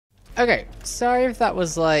Okay, sorry if that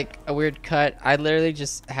was like a weird cut. I literally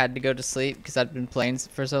just had to go to sleep because I'd been playing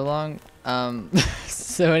for so long.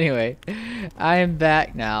 So anyway, I am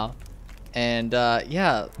back now. And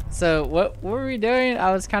yeah, so what were we doing?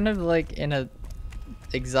 I was kind of like in a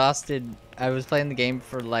exhausted. I was playing the game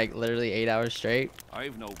for like literally 8 hours straight.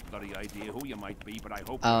 I've no bloody idea who you might be, but I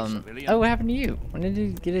hope you're a civilian. Oh, what happened to you? When did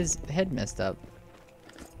he get his head messed up?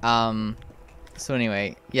 So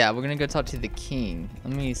anyway, yeah, we're gonna go talk to the king.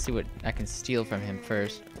 Let me see what I can steal from him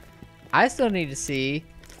first. I still need to see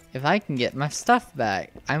if I can get my stuff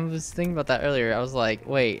back. I was thinking about that earlier. I was like,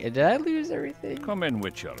 wait, did I lose everything? Come in,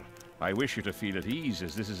 Witcher. I wish you to feel at ease,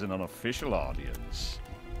 as this is an unofficial audience.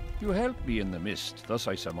 You helped me in the mist, thus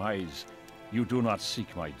I surmise you do not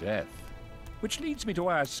seek my death. Which leads me to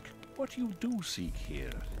ask, what you do seek here,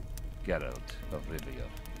 Geralt of Rivia?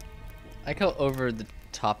 I go over the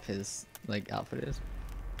top his like outfit is.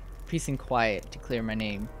 Peace and quiet to clear my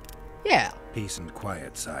name. Yeah. Peace and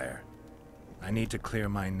quiet, sire. I need to clear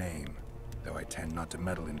my name. Though I tend not to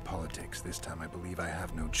meddle in politics, this time I believe I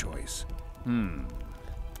have no choice.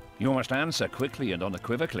 You must answer quickly and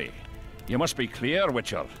unequivocally. You must be clear,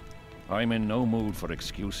 Witcher. I'm in no mood for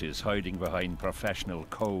excuses hiding behind professional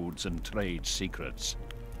codes and trade secrets.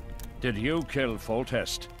 Did you kill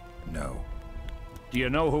Foltest? No. Do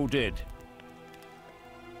you know who did?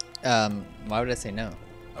 Why would I say no?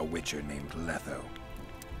 A witcher named Letho.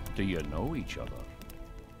 Do you know each other?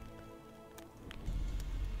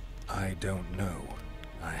 I don't know.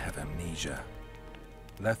 I have amnesia.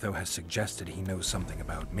 Letho has suggested he knows something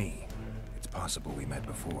about me. It's possible we met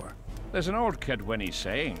before. There's an old Kedwenny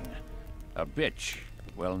saying, a bitch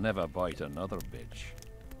will never bite another bitch.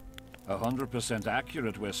 100%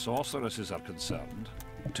 accurate where sorceresses are concerned.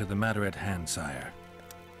 To the matter at hand, sire.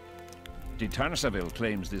 De Tanseville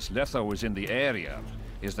claims this Letho is in the area.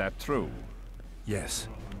 Is that true? Yes.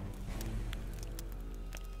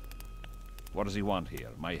 What does he want here?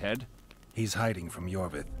 My head? He's hiding from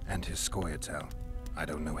Yorvith and his Scoia'tael. I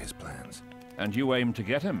don't know his plans. And you aim to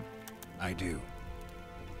get him? I do.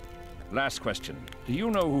 Last question. Do you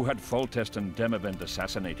know who had Foltest and Demavend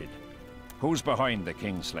assassinated? Who's behind the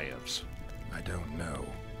Kingslayers? I don't know,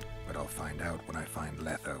 but I'll find out when I find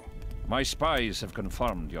Letho. My spies have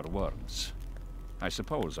confirmed your words. I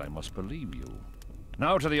suppose I must believe you.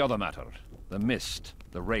 Now to the other matter. The mist,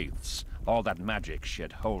 the wraiths, all that magic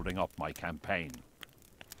shit holding up my campaign.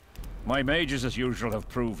 My mages, as usual, have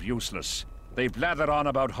proved useless. They blather on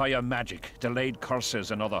about higher magic, delayed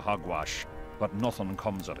curses and other hogwash, but nothing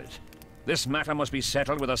comes of it. This matter must be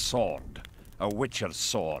settled with a sword. A witcher's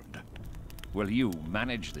sword. Will you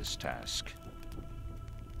manage this task?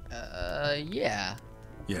 Yeah.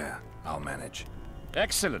 Yeah, I'll manage.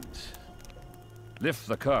 Excellent. Lift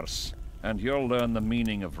the curse, and you'll learn the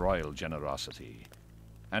meaning of royal generosity.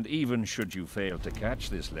 And even should you fail to catch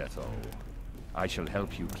this Letho, I shall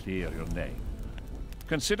help you clear your name.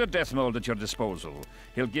 Consider Deathmold at your disposal.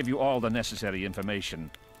 He'll give you all the necessary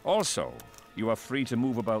information. Also, you are free to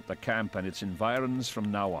move about the camp and its environs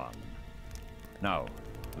from now on. Now,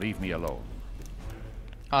 leave me alone.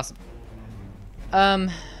 Awesome.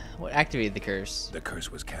 What activated the curse? The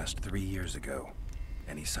curse was cast 3 years ago.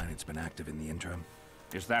 Any sign it's been active in the interim?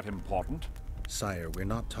 Is that important? Sire, we're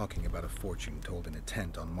not talking about a fortune told in a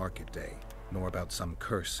tent on market day, nor about some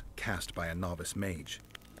curse cast by a novice mage.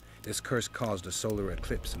 This curse caused a solar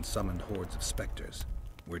eclipse and summoned hordes of specters.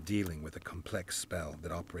 We're dealing with a complex spell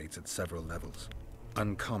that operates at several levels.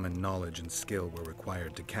 Uncommon knowledge and skill were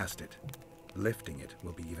required to cast it. Lifting it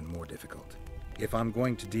will be even more difficult. If I'm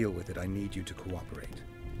going to deal with it, I need you to cooperate.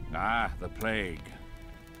 Ah, the plague.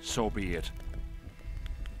 So be it.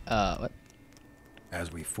 What?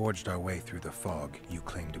 As we forged our way through the fog, you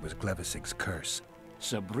claimed it was Glevisig's curse.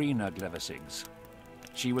 Sabrina Glevisig's.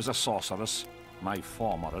 She was a sorceress, my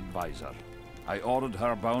former advisor. I ordered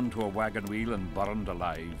her bound to a wagon wheel and burned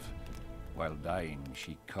alive. While dying,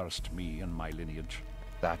 she cursed me and my lineage.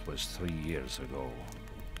 That was 3 years ago.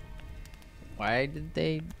 Why did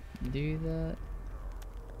they do that?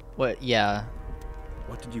 What? Yeah.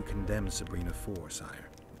 What did you condemn Sabrina for, sire?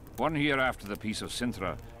 1 year after the Peace of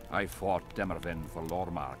Sintra, I fought Demerven for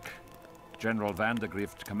Lormark. General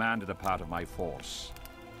Vandegrift commanded a part of my force.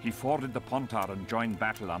 He forded the Pontar and joined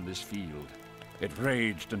battle on this field. It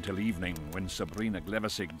raged until evening, when Sabrina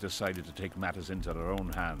Glevisig decided to take matters into her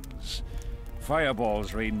own hands.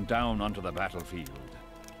 Fireballs rained down onto the battlefield.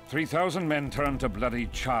 3,000 men turned to bloody,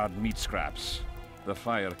 charred meat scraps. The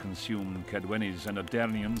fire consumed Kedwennies and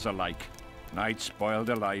Adernians alike. Knights boiled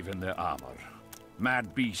alive in their armor.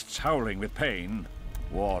 Mad beasts howling with pain.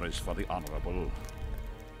 War is for the honorable.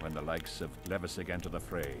 When the likes of Glevisig enter the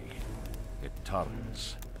fray, it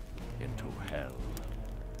turns. into hell.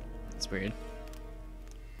 It's weird.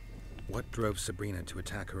 What drove Sabrina to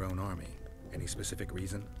attack her own army? Any specific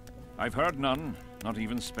reason? I've heard none, not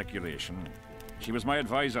even speculation. She was my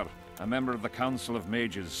advisor, a member of the Council of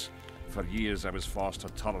Mages. For years I was forced to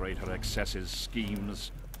tolerate her excesses,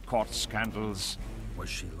 schemes, court scandals. Was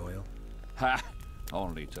she loyal? Ha!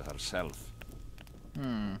 Only to herself.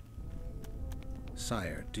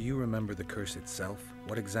 Sire, do you remember the curse itself?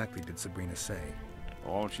 What exactly did Sabrina say?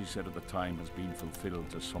 All she said at the time has been fulfilled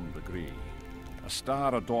to some degree. A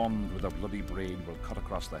star adorned with a bloody braid will cut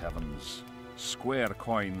across the heavens. Square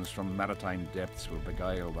coins from maritime depths will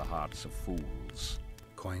beguile the hearts of fools.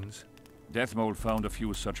 Coins? Deathmold found a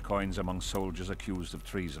few such coins among soldiers accused of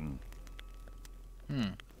treason.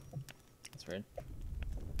 That's weird.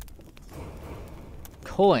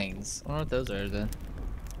 Coins. I wonder what those are then.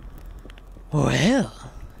 Well,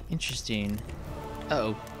 interesting.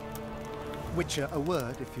 Uh-oh. Witcher, a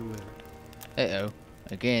word, if you will. Uh-oh.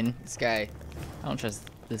 Again, this guy. I don't trust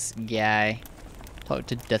this guy. Talk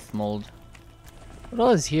to Deathmold. What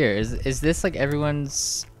all is here? Is this like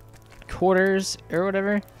everyone's quarters or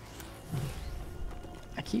whatever?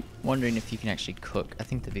 I keep wondering if you can actually cook. I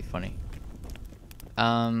think that'd be funny.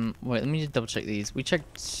 Wait, let me just double check these. We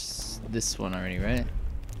checked this one already, right?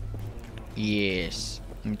 Yes.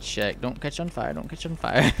 Let me check. Don't catch on fire. Don't catch on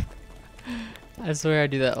fire. I swear I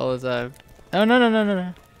do that all the time. Oh, no, no, no, no,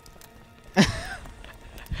 no.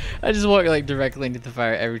 I just walk like directly into the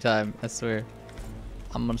fire every time. I swear.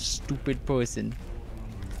 I'm a stupid person.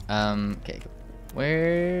 Okay.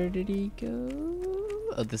 Where did he go?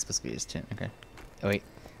 Oh, this must be his tent. Okay. Oh, wait.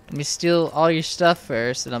 Let me steal all your stuff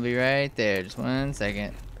first, and I'll be right there. Just 1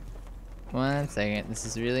 second. 1 second. This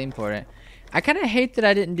is really important. I kind of hate that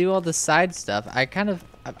I didn't do all the side stuff. I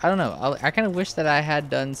don't know. I kind of wish that I had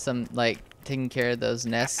done some, like, taking care of those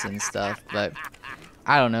nests and stuff, but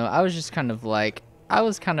I don't know. I was just kind of like, I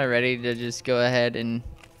was kind of ready to just go ahead and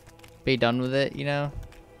be done with it, you know?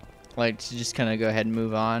 Like, to just kind of go ahead and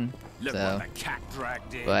move on. Look So, what the cat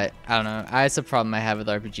dragged in. but I don't know. It's a problem I have with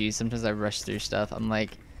RPGs. Sometimes I rush through stuff. I'm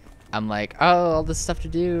like, oh, all this stuff to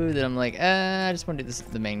do. Then I'm like, I just want to do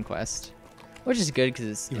the main quest, which is good because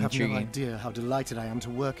it's You intriguing. have no idea how delighted I am to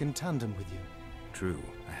work in tandem with you. True,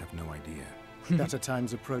 I have no idea. Better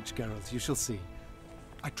times approach, Geralt. You shall see.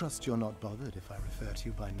 I trust you're not bothered if I refer to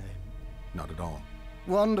you by name. Not at all.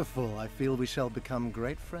 Wonderful. I feel we shall become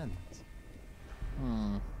great friends.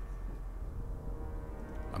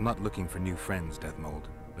 I'm not looking for new friends, Deathmold.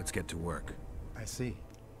 Let's get to work. I see.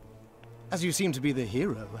 As you seem to be the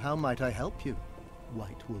hero, how might I help you,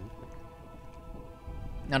 White Wolf?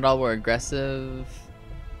 Not all were aggressive.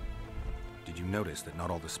 Did you notice that not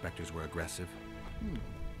all the specters were aggressive?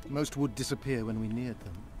 Most would disappear when we neared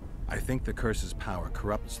them. I think the curse's power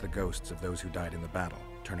corrupts the ghosts of those who died in the battle,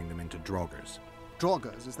 turning them into Draugrs.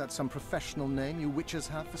 Draugrs, is that some professional name you witches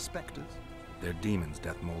have for specters? They're demons,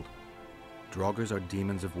 Deathmold. Draugrs are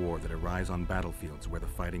demons of war that arise on battlefields where the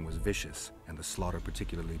fighting was vicious and the slaughter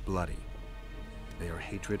particularly bloody. They are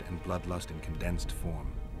hatred and bloodlust in condensed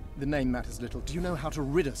form. The name matters little. Do you know how to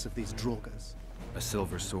rid us of these Draugrs? A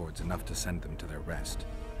silver sword's enough to send them to their rest.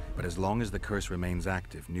 But as long as the curse remains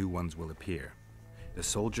active, new ones will appear. The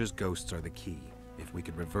soldiers' ghosts are the key. If we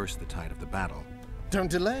could reverse the tide of the battle.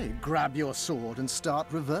 Don't delay. Grab your sword and start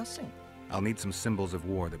reversing. I'll need some symbols of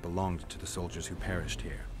war that belonged to the soldiers who perished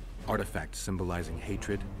here. Artifacts symbolizing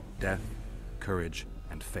hatred, death, courage,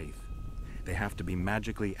 and faith. They have to be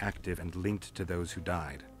magically active and linked to those who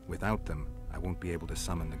died. Without them, I won't be able to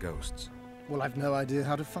summon the ghosts. Well, I've no idea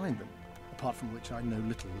how to find them. Apart from which I know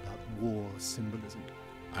little about war symbolism.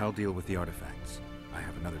 I'll deal with the artifacts. I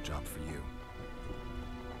have another job for you.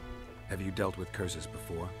 Have you dealt with curses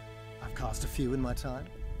before? I've cast a few in my time.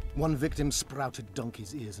 One victim sprouted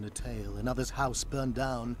donkey's ears and a tail. Another's house burned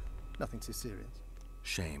down. Nothing too serious.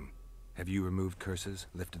 Shame. Have you removed curses,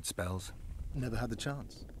 lifted spells? Never had the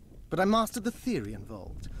chance. But I mastered the theory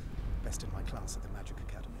involved. Best in my class at the Magic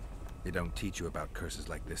Academy. They don't teach you about curses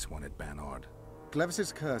like this one at Banord.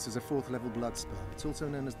 Glevis's Curse is a 4th level blood spell. It's also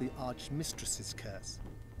known as the Archmistress's Curse.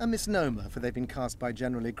 A misnomer, for they've been cast by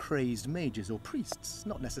generally crazed mages or priests,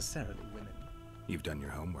 not necessarily women. You've done your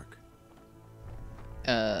homework.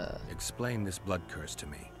 Explain this blood curse to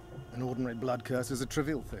me. An ordinary blood curse is a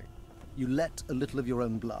trivial thing. You let a little of your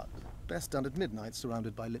own blood, best done at midnight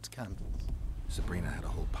surrounded by lit candles. Sabrina had a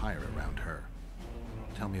whole pyre around her.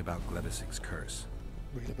 Tell me about Glevis's curse.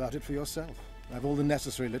 Read about it for yourself. I have all the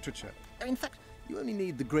necessary literature. In fact, you only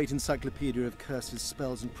need the Great Encyclopedia of Curses,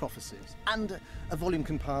 Spells and Prophecies, and a volume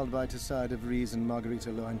compiled by Tesside de Vries and Margarita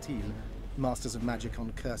Loantil, Masters of Magic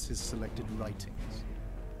on Curses Selected Writings.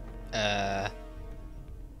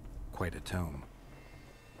 quite a tome.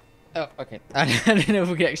 Oh, okay. I don't know if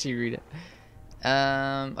we can actually read it.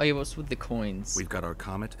 Oh yeah, what's with the coins? We've got our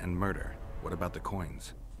comet and murder. What about the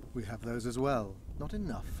coins? We have those as well. Not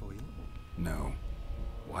enough for you. No.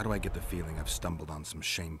 Why do I get the feeling I've stumbled on some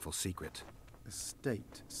shameful secret? A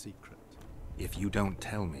state secret. If you don't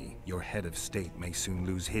tell me, your head of state may soon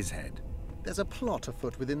lose his head. There's a plot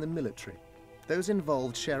afoot within the military. Those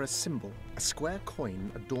involved share a symbol, a square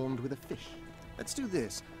coin adorned with a fish. Let's do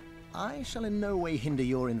this. I shall in no way hinder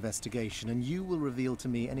your investigation, and you will reveal to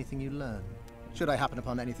me anything you learn. Should I happen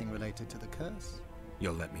upon anything related to the curse?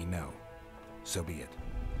 You'll let me know. So be it.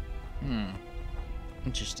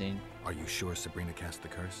 Interesting. Are you sure Sabrina cast the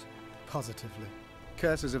curse? Positively.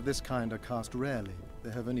 Curses of this kind are cast rarely.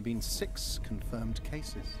 There have only been 6 confirmed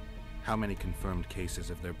cases. How many confirmed cases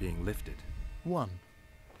of their being lifted? 1.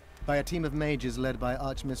 By a team of mages led by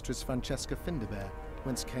Archmistress Francesca Finderbear,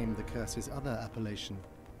 whence came the curse's other appellation.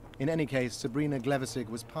 In any case, Sabrina Glevissig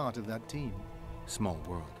was part of that team. Small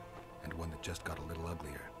world, and one that just got a little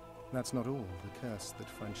uglier. That's not all. The curse that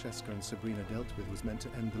Francesca and Sabrina dealt with was meant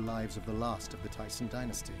to end the lives of the last of the Tyson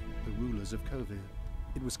dynasty, the rulers of Kovir.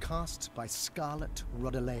 It was cast by Scarlet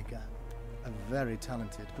Rodalega, a very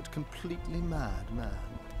talented but completely mad man.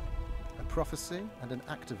 A prophecy and an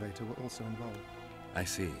activator were also involved. I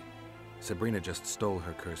see. Sabrina just stole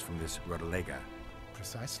her curse from this Rodalega.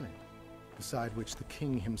 Precisely. Beside which the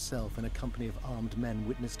king himself and a company of armed men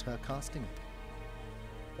witnessed her casting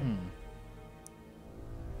it.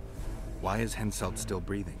 Why is Henselt still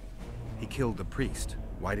breathing? He killed the priest.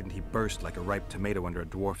 Why didn't he burst like a ripe tomato under a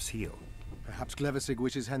dwarf's heel? Perhaps Glevissig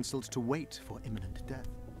wishes Henselt to wait for imminent death.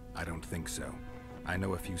 I don't think so. I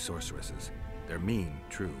know a few sorceresses. They're mean,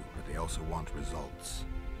 true, but they also want results.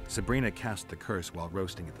 Sabrina cast the curse while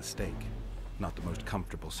roasting at the stake. Not the most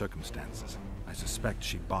comfortable circumstances. I suspect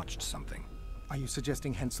she botched something. Are you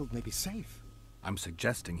suggesting Henselt may be safe? I'm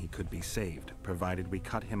suggesting he could be saved, provided we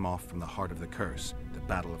cut him off from the heart of the curse, the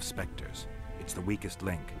Battle of Spectres. It's the weakest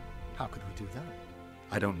link. How could we do that?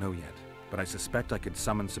 I don't know yet, but I suspect I could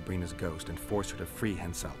summon Sabrina's ghost and force her to free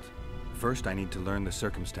Henselt. First, I need to learn the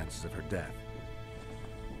circumstances of her death.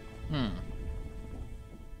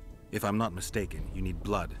 If I'm not mistaken, you need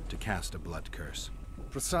blood to cast a blood curse.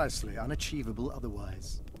 Precisely, unachievable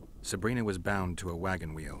otherwise. Sabrina was bound to a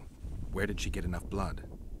wagon wheel. Where did she get enough blood?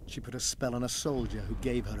 She put a spell on a soldier who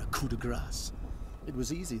gave her a coup de grace. It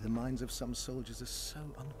was easy. The minds of some soldiers are so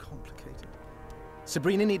uncomplicated.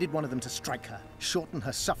 Sabrina needed one of them to strike her, shorten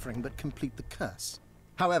her suffering, but complete the curse.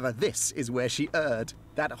 However, this is where she erred.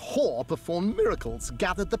 That whore performed miracles,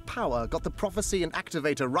 gathered the power, got the prophecy and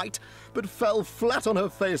activator right, but fell flat on her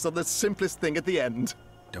face on the simplest thing at the end.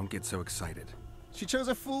 Don't get so excited. She chose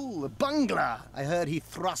a fool, a bungler. I heard he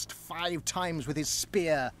thrust 5 times with his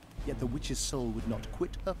spear, yet the witch's soul would not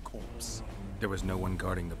quit her corpse. There was no one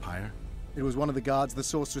guarding the pyre? It was one of the guards the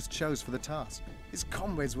sorceress chose for the task. His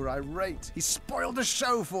comrades were irate. He spoiled the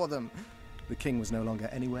show for them. The king was no longer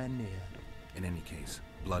anywhere near. In any case,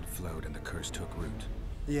 blood flowed and the curse took root.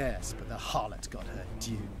 Yes, but the harlot got her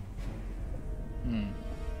due.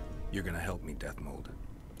 You're gonna help me, Deathmold.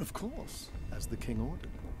 Of course, as the king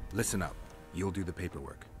ordered. Listen up. You'll do the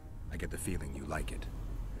paperwork. I get the feeling you like it.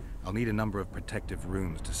 I'll need a number of protective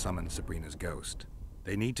runes to summon Sabrina's ghost.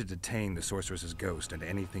 They need to detain the sorceress's ghost and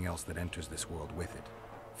anything else that enters this world with it.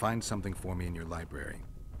 Find something for me in your library.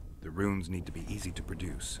 The runes need to be easy to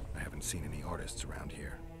produce. I haven't seen any artists around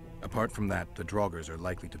here. Apart from that, the Draugrs are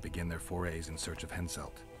likely to begin their forays in search of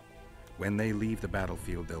Henselt. When they leave the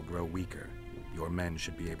battlefield, they'll grow weaker. Your men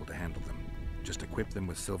should be able to handle them. Just equip them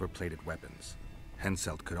with silver-plated weapons.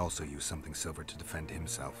 Henselt could also use something silver to defend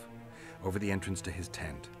himself. Over the entrance to his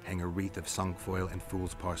tent, hang a wreath of cinquefoil and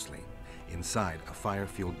fool's parsley. Inside, a fire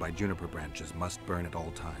fueled by juniper branches must burn at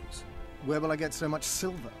all times. Where will I get so much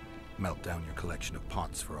silver? Melt down your collection of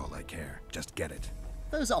pots for all I care. Just get it.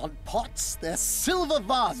 Those aren't pots, they're silver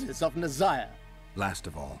vases of Nazaya. Last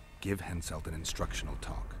of all, give Henselt an instructional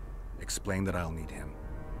talk. Explain that I'll need him.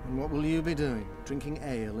 And what will you be doing? Drinking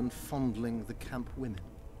ale and fondling the camp women?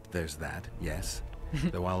 There's that, yes.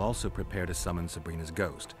 Though I'll also prepare to summon Sabrina's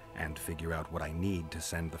ghost and figure out what I need to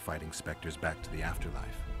send the fighting specters back to the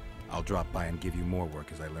afterlife. I'll drop by and give you more work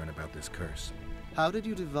as I learn about this curse. How did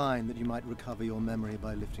you divine that you might recover your memory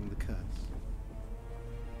by lifting the curse?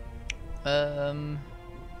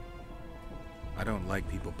 I don't like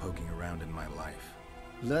people poking around in my life.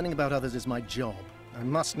 Learning about others is my job. I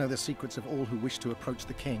must know the secrets of all who wish to approach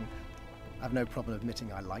the king. I've no problem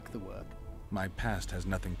admitting I like the work. My past has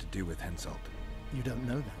nothing to do with Henselt. You don't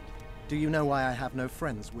know that. Do you know why I have no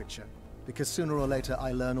friends, Witcher? Because sooner or later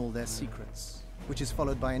I learn all their secrets, which is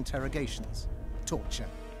followed by interrogations, torture,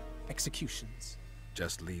 executions.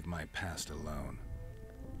 Just leave my past alone.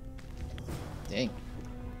 Dang.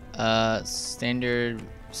 Standard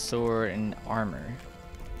sword and armor.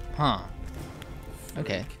 Huh.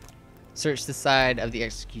 Okay. Search the side of the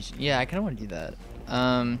execution. Yeah, I kind of want to do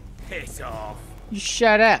that. Piss off. You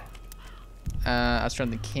shut up. I was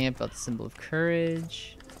trying to camp out the symbol of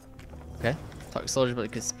courage. Okay. Talk to soldiers about the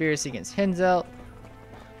conspiracy against Henselt.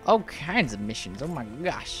 All kinds of missions. Oh my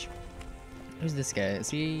gosh. Who's this guy? Is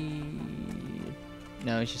he...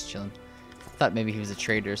 No, he's just chilling. Thought maybe he was a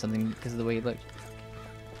traitor or something because of the way he looked.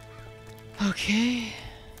 Okay.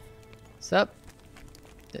 What's up?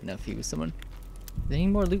 Didn't know if he was someone. Is there any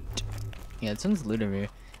more loot? Yeah, someone's loot over here.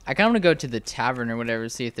 I kind of want to go to the tavern or whatever,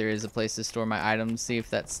 see if there is a place to store my items, see if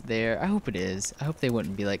that's there. I hope it is. I hope they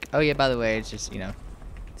wouldn't be like, oh yeah, by the way, it's just, you know,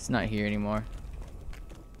 it's not here anymore.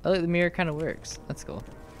 Oh, look, the mirror kind of works. That's cool.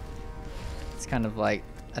 It's kind of like,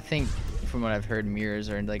 I think from what I've heard, mirrors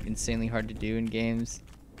are like insanely hard to do in games,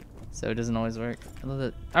 so it doesn't always work. I love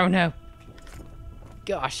it. Oh no!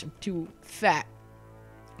 Gosh, I'm too fat.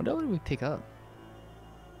 What else did we pick up?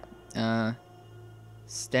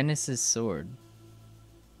 Stennis's sword.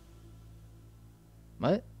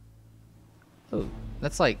 What? Oh,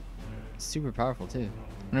 that's like super powerful too.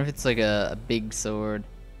 I wonder if it's like a big sword.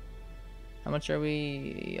 How much are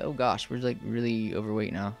we? Oh gosh, we're like really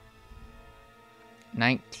overweight now.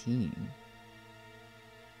 19.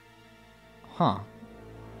 Huh.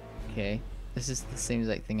 Okay. This is the same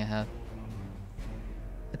exact thing I have.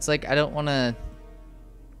 It's like I don't want to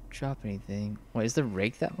drop anything. Wait, is the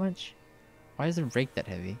rake that much? Why is the rake that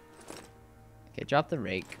heavy? Okay, drop the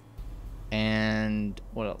rake. And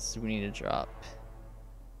what else do we need to drop?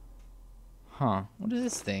 Huh. What is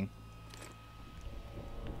this thing?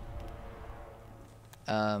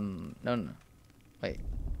 No. Wait.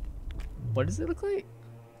 What does it look like?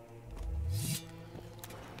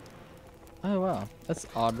 Oh wow, that's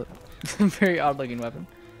odd. Very odd looking weapon.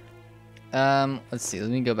 Let's see. Let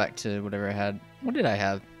me go back to whatever I had. What did I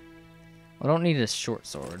have? I don't need a short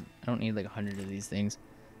sword. I don't need like 100 of these things.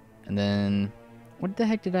 And then, what the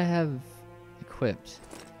heck did I have equipped?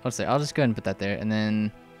 Let's see. I'll just go ahead and put that there. And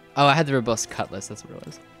then, oh, I had the robust cutlass. That's what it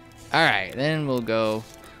was. All right, then we'll go.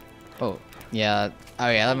 Oh yeah. Oh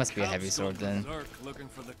yeah, that must be a heavy sword then. All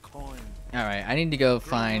right, I need to go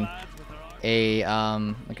find a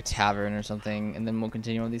like a tavern or something, and then we'll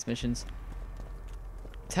continue on these missions.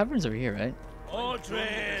 Tavern's over here, right?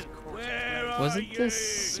 Was it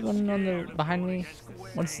this one on the behind me?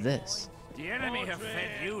 What's this? The enemy have fed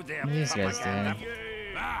you there. What are these guys doing?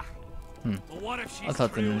 I'll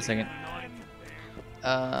talk to them in a second.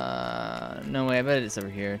 No way. I bet it's over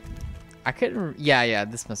here. I couldn't. Yeah.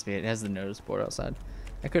 This must be it. It has the notice board outside.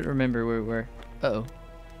 I couldn't remember where we were. Uh oh.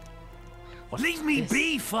 Leave me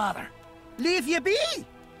be, father. Leave you be?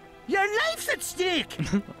 Your life's at stake.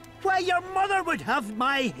 Why, your mother would have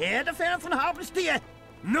my head if anything happens to you.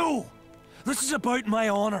 No, this is about my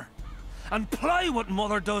honor. And ply what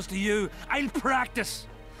mother does to you, I'll practice.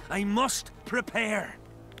 I must prepare.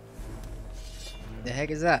 The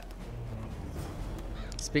heck is that?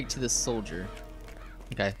 Speak to the soldier.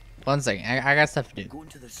 Okay, one second. I got stuff to do. Going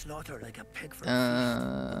to the slaughter like a pig for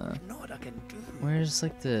a feast. Not I can do. Where's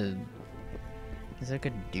like the? Is there like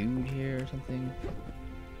a dude here or something?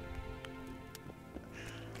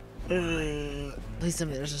 Please tell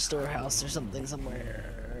me there's a storehouse or something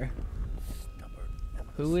somewhere.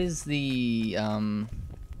 Who is the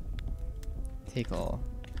take all?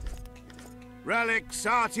 Relics,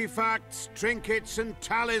 artifacts, trinkets and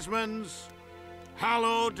talismans,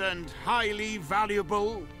 hallowed and highly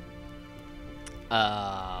valuable.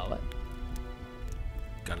 What?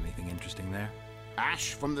 Got anything interesting there?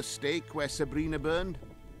 Ash from the stake where Sabrina burned.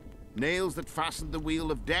 Nails that fastened the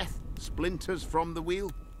wheel of death. Splinters from the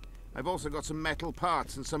wheel. I've also got some metal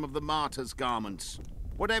parts and some of the martyr's garments.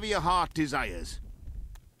 Whatever your heart desires.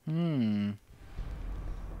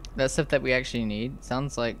 That stuff that we actually need.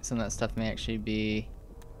 Sounds like some of that stuff may actually be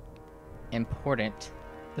important.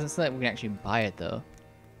 Doesn't sound like we can actually buy it though.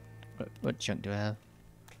 What junk do I have?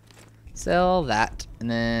 Sell that. And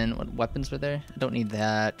then what weapons were there? I don't need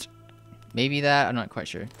that. Maybe that? I'm not quite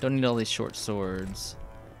sure. Don't need all these short swords.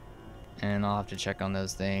 And I'll have to check on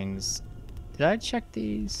those things. Did I check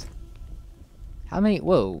these? How many?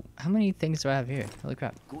 Whoa! How many things do I have here? Holy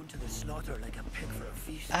crap! Going to the slaughter like a pig for a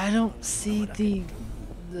feast. I don't see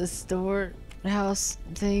the storehouse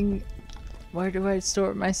thing. Where do I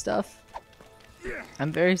store my stuff?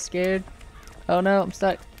 I'm very scared. Oh no, I'm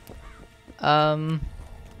stuck. No,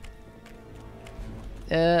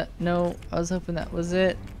 I was hoping that was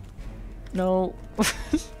it. No.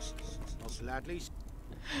 Gladly.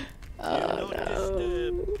 Oh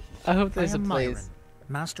no. I hope I there's a am Myron, place.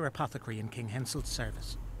 Master Apothecary in King Hensel's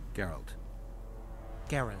service. Geralt.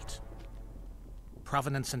 Geralt.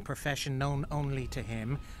 Provenance and profession known only to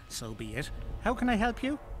him, so be it. How can I help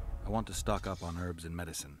you? I want to stock up on herbs and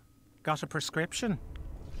medicine. Got a prescription?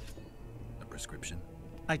 A prescription?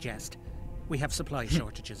 I jest. We have supply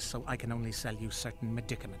shortages, so I can only sell you certain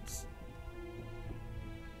medicaments.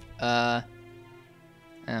 I'm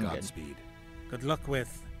good. Godspeed. Good luck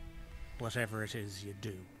with whatever it is you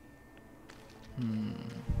do.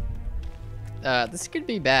 This could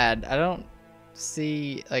be bad. I don't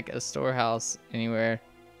see like a storehouse anywhere.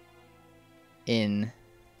 Inn.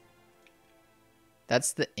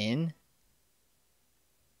 That's the inn?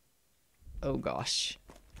 Oh gosh.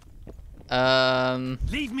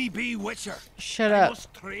 Leave me be, Witcher. Shut I up.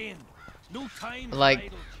 must train. No time for Like,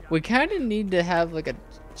 idle chat. we kind of need to have like a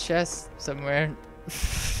chest somewhere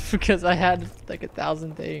because I had like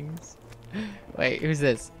 1,000 things. Wait, who's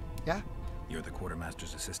this? Yeah? You're the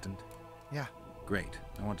quartermaster's assistant? Yeah. Great.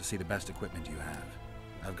 I want to see the best equipment you have.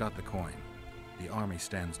 I've got the coin. The army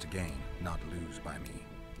stands to gain, not lose by me.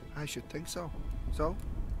 I should think so. So?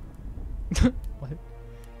 What?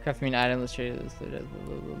 Craft me an item. Let's trade this. Blah,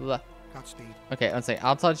 blah, blah, blah. Godspeed. Okay, one second.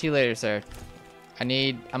 I'll talk to you later, sir.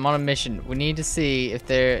 I'm on a mission. We need to see if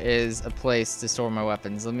there is a place to store my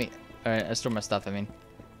weapons. Store my stuff, I mean.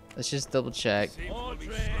 Let's just double check.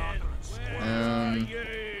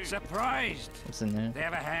 Surprised. What's in there? They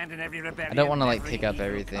have a hand in every rebellion. I don't want to like every pick up evil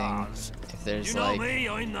everything. cause. If there's You know like, me,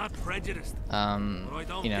 I'm not prejudiced.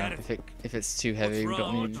 you know, if it's too heavy, we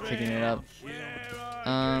don't need to be picking it up.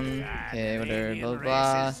 Okay, whatever, blah, blah,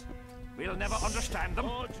 blah. Races. We'll never understand them.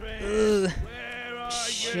 Ugh.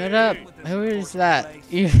 Shut up. Who is that?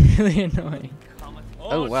 You're really annoying.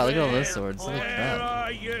 Oh, wow, look at all those swords. Holy crap.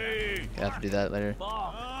 I have to do that later.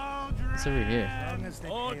 What's over here?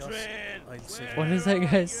 What does that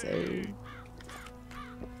guy say?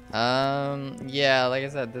 Yeah, like I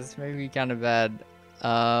said, this may be kind of bad.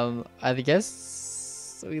 I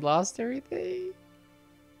guess we lost everything.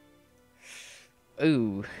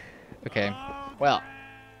 Ooh. Okay. Well,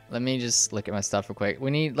 let me just look at my stuff real quick.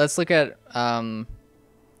 Let's look at, can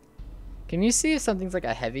you see if something's like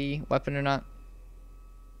a heavy weapon or not?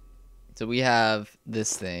 So we have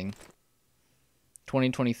this thing.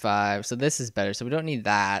 2025. So this is better. So we don't need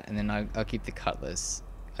that. And then I'll keep the cutlass.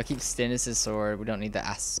 I'll keep Stannis' sword. We don't need the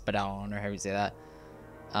Aspadon or however you say that.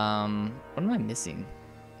 What am I missing?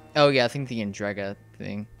 Oh yeah, I think the Andrega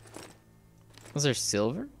thing. Was there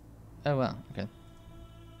silver? Oh wow, okay.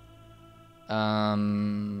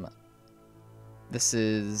 This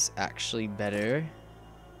is actually better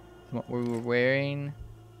than what we were wearing.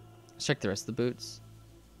 Let's check the rest of the boots.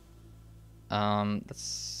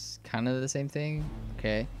 That's kind of the same thing.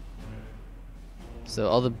 Okay. So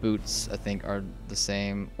all the boots, I think, are the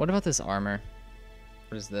same. What about this armor?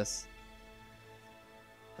 What is this?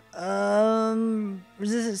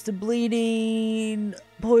 Resistance to bleeding,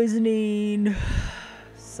 poisoning.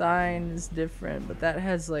 Sign is different, but that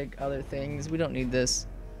has like other things. We don't need this.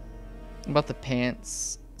 What about the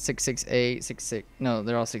pants? 668, 66. No,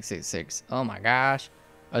 they're all 666. Oh my gosh.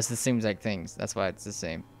 Oh, it's the same exact things. That's why it's the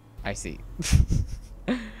same. I see.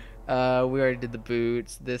 We already did the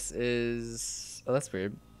boots. This is... Oh, that's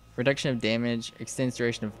weird. Reduction of damage, extends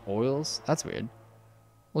duration of oils. That's weird.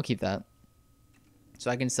 We'll keep that. So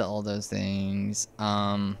I can sell all those things.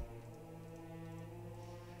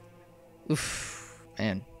 Oof.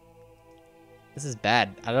 Man. This is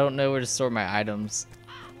bad. I don't know where to store my items.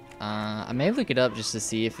 I may look it up just to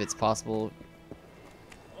see if it's possible.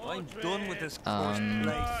 I'm done with this cursed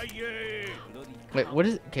place. Wait, what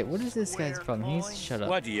is... Okay, what is this guy's problem? He needs to shut up.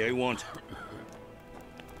 What do you want?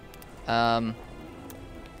 I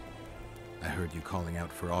heard you calling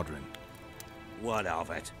out for Audrin. What of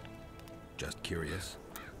it? Just curious.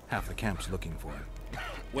 Half the camp's looking for him.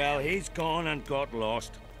 Well, he's gone and got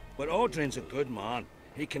lost. But Audrin's a good man.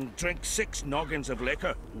 He can drink 6 noggins of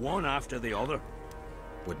liquor, one after the other.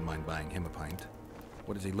 Wouldn't mind buying him a pint.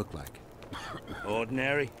 What does he look like?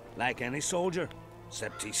 Ordinary, like any soldier,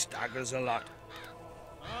 except he staggers a lot.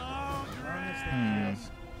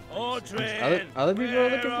 Other people are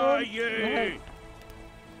looking for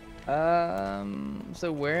him?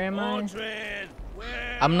 So where am I?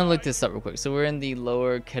 I'm gonna look this up real quick. So we're in the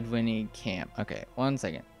lower Kedwini camp. Okay, one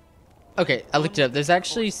second. Okay, I looked it up. There's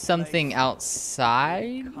actually something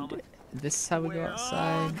outside. This is how we go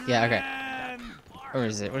outside? Yeah, okay. Or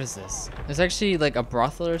is it? What is this? There's actually like a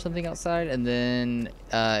brothel or something outside, and then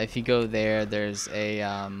if you go there, there's a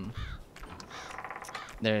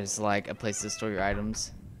there's like a place to store your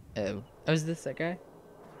items. Oh, is this that guy?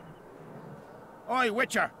 Oi,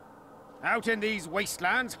 Witcher! Out in these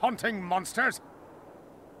wastelands hunting monsters?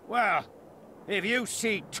 Well, if you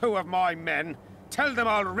see 2 of my men, tell them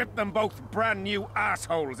I'll rip them both brand new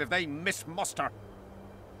assholes if they miss muster.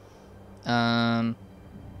 Why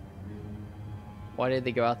did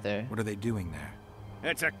they go out there? What are they doing there?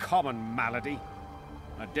 It's a common malady.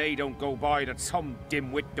 A day don't go by that some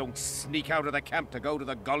dimwit don't sneak out of the camp to go to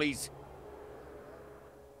the gullies.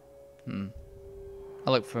 I'll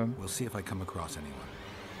look for him. We'll see if I come across anyone.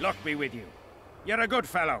 Luck be with you. You're a good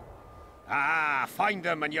fellow. Ah, find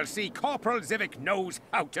them and you'll see Corporal Zivik knows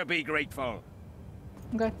how to be grateful.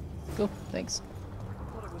 Okay, cool, thanks.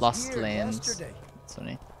 Lost Lands. That's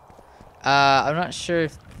funny. I'm not sure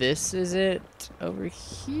if this is it over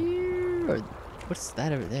here, or what's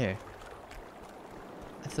that over there?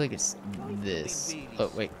 I feel like it's this.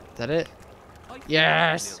 Oh, wait, is that it?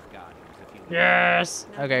 Yes! Yes!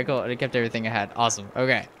 Okay, cool, I kept everything I had. Awesome,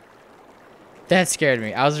 okay. That scared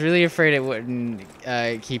me. I was really afraid it wouldn't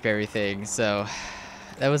keep everything, so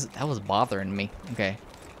that was bothering me. Okay,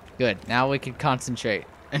 good. Now we can concentrate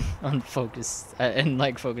on focus and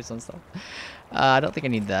like focus on stuff. I don't think I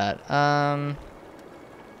need that. And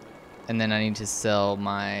then I need to sell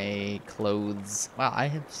my clothes. Wow, I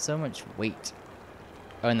have so much weight.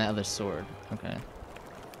 Oh, and that other sword. Okay.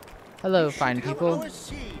 Hello, fine people.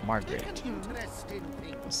 Margaret.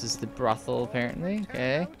 This is the brothel, apparently.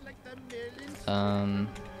 Okay.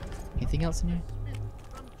 Anything else in here?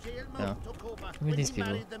 No. Who are these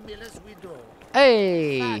people?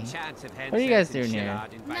 Hey! What are you guys doing here?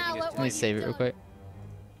 Let me save it real quick.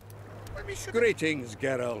 Greetings,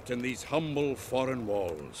 Geralt, in these humble foreign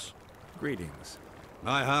walls. Greetings.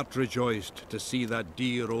 My heart rejoiced to see that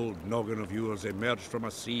dear old noggin of yours emerge from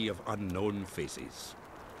a sea of unknown faces.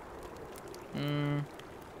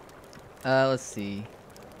 Let's see.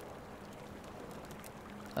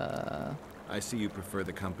 I see you prefer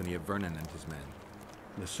the company of Vernon and his men.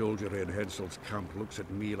 The soldier in Hensel's camp looks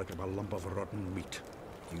at me like I'm a lump of rotten meat.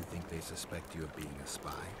 Do you think they suspect you of being a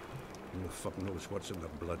spy? Who the fuck knows what's in their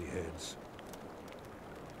bloody heads?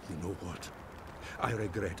 You know what? I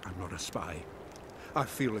regret I'm not a spy. I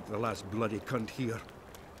feel like the last bloody cunt here.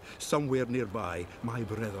 Somewhere nearby, my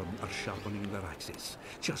brethren are sharpening their axes,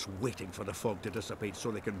 just waiting for the fog to dissipate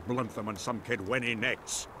so they can blunt them on some kid when he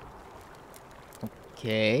necks.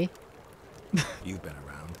 Okay. You've been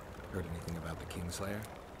around. Heard anything about the Kingslayer?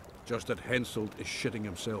 Just that Henselt is shitting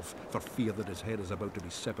himself for fear that his head is about to be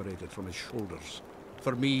separated from his shoulders.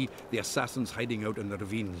 For me, the assassin's hiding out in the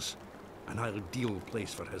ravines. An ideal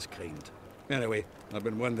place for his kind. Anyway, I've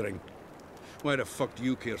been wondering, why the fuck do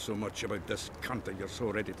you care so much about this cunt that you're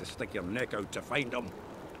so ready to stick your neck out to find him?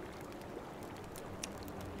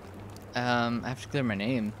 I have to clear my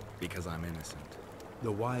name. Because I'm innocent.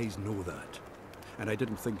 The wise know that. And I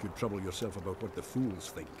didn't think you'd trouble yourself about what the fools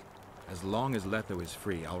think. As long as Letho is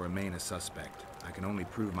free, I'll remain a suspect. I can only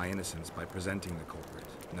prove my innocence by presenting the culprit.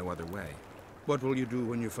 No other way. What will you do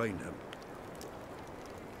when you find him?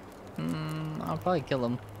 I'll probably kill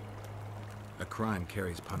him. A crime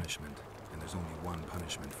carries punishment, and there's only one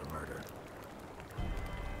punishment for murder.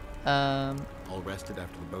 All rested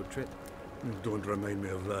after the boat trip? Don't remind me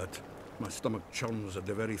of that. My stomach churns at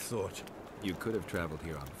the very thought. You could have traveled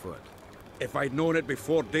here on foot. If I'd known it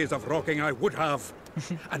before days of rocking, I would have.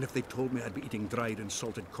 And if they told me I'd be eating dried and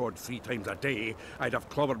salted cod 3 times a day, I'd have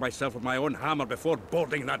clobbered myself with my own hammer before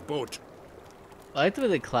boarding that boat. I like the way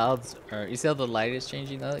the clouds are. You see how the light is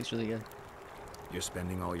changing? That looks really good. You're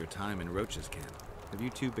spending all your time in Roach's camp. Have you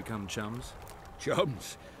two become chums?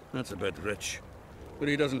 Chums? That's a bit rich. But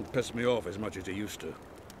he doesn't piss me off as much as he used to.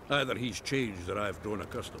 Either he's changed or I've grown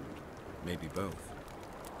accustomed. Maybe both.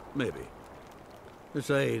 Maybe.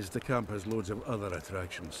 Besides, the camp has loads of other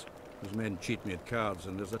attractions. His men cheat me at cards,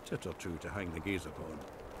 and there's a tit or two to hang the gaze upon.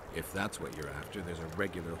 If that's what you're after, there's a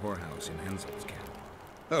regular whorehouse in Hensel's camp.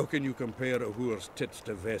 How can you compare a whore's tits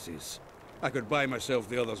to Vessie's? I could buy myself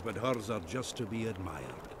the others, but hers are just to be admired.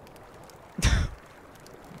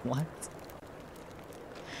 What?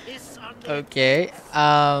 Okay,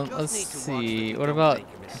 let's see. What about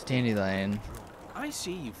Dandelion? I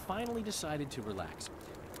see you finally decided to relax.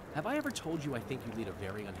 Have I ever told you I think you lead a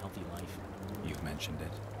very unhealthy life? You've mentioned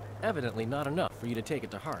it. Evidently not enough for you to take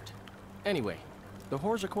it to heart. Anyway, the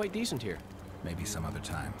whores are quite decent here. Maybe some other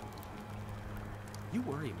time. You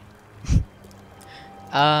worry me.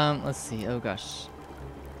 Let's see. Oh gosh.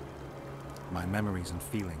 My memories and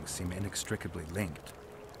feelings seem inextricably linked.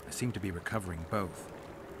 I seem to be recovering both.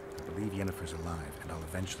 I believe Yennefer's alive, and I'll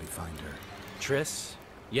eventually find her. Triss?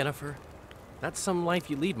 Yennefer? That's some life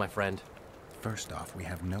you lead, my friend. First off, we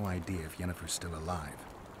have no idea if Yennefer's still alive.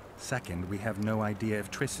 Second, we have no idea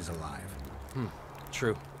if Triss is alive.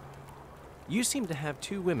 True. You seem to have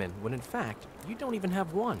 2 women when in fact, you don't even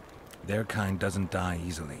have one. Their kind doesn't die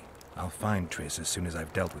easily. I'll find Triss as soon as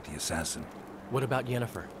I've dealt with the assassin. What about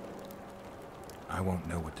Yennefer? I won't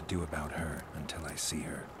know what to do about her until I see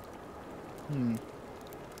her. I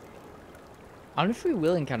wonder if we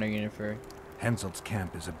will encounter Yennefer. Henselt's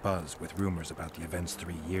camp is abuzz with rumors about the events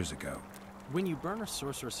 3 years ago. When you burn a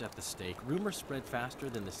sorceress at the stake, rumors spread faster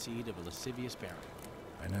than the seed of a lascivious baron.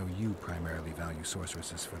 I know you primarily value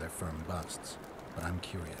sorceresses for their firm busts, but I'm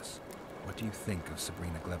curious. What do you think of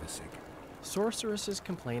Sabrina Glevissig? Sorceresses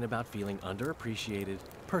complain about feeling underappreciated,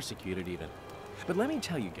 persecuted even. But let me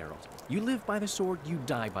tell you, Geralt, you live by the sword, you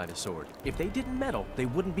die by the sword. If they didn't meddle, they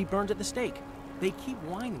wouldn't be burned at the stake. They keep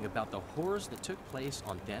whining about the horrors that took place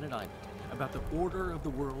on Danet Island, about the order of the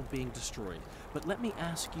world being destroyed. But let me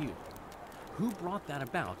ask you, who brought that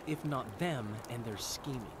about, if not them and their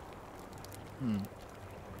scheming?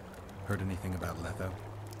 Heard anything about Letho?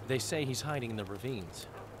 They say he's hiding in the ravines.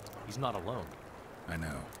 He's not alone. I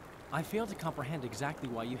know. I fail to comprehend exactly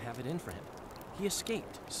why you have it in for him. He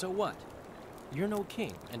escaped, so what? You're no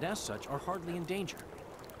king, and as such are hardly in danger.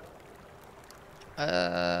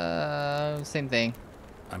 Same thing.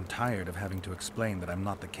 I'm tired of having to explain that I'm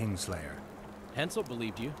not the Kingslayer. Hensel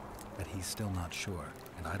believed you. But he's still not sure,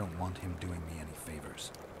 and I don't want him doing me any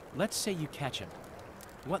favors. Let's say you catch him.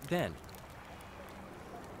 What then?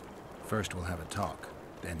 First we'll have a talk,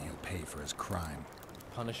 then he'll pay for his crime.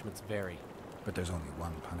 Punishments vary. But there's only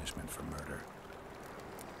one punishment for murder.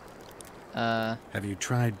 Uh. Have you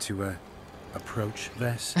tried to, approach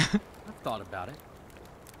Vess? I've thought about it.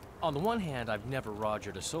 On the one hand, I've never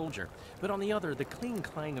rogered a soldier, but on the other, the clean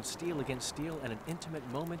clang of steel against steel at an intimate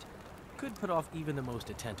moment could put off even the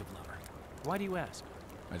most attentive lover. Why do you ask?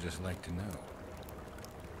 I just like to know.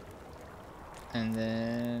 And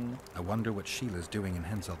then... I wonder what Sheila's doing in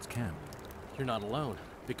Henselt's camp. You're not alone,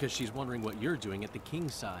 because she's wondering what you're doing at the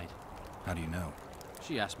king's side. How do you know?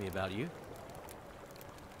 She asked me about you.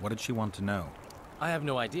 What did she want to know? I have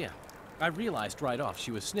no idea. I realized right off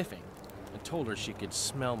she was sniffing, and told her she could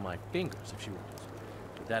smell my fingers if she wanted.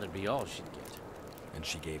 But that'd be all she'd get. And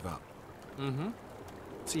she gave up. Mm-hmm.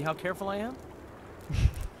 See how careful I am?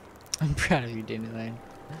 I'm proud of you, Dandelion.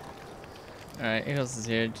 Alright, who else is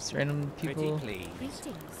here? Just random people.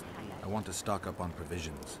 I want to stock up on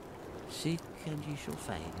provisions. Seek and ye shall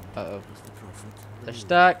find. Uh-oh. Is the prophet. They're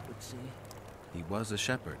stuck. He was a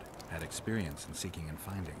shepherd, had experience in seeking and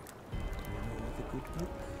finding. You know the good book?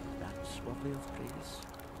 That's worthy of praise.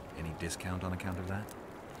 Any discount on account of that?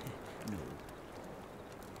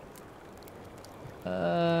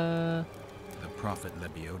 No. The prophet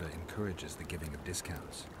Lebioda encourages the giving of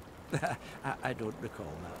discounts. I don't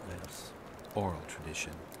recall that verse. Oral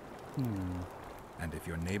tradition. And if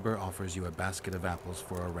your neighbor offers you a basket of apples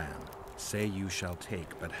for a ram, say you shall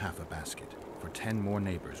take but half a basket, for 10 more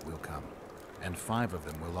neighbors will come, and 5 of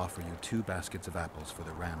them will offer you 2 baskets of apples for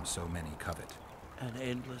the ram so many covet. An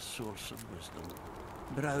endless source of wisdom.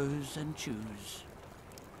 Browse and choose.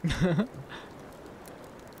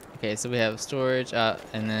 Okay, so we have storage,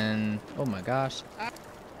 and then... Oh my gosh.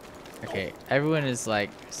 Okay, everyone is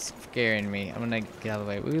like scaring me. I'm gonna get out of the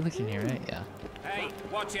way. We were looking here, right? Yeah. Hey,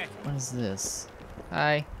 watch it. What is this?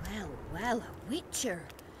 Hi. Well, well, a witcher.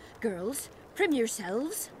 Girls, prim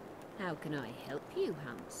yourselves. How can I help you,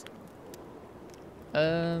 handsome?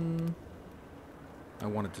 I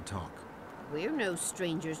wanted to talk. We're no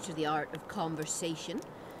strangers to the art of conversation,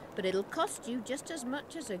 but it'll cost you just as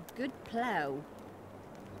much as a good plow.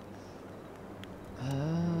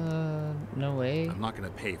 No way. I'm not gonna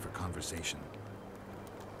pay for conversation.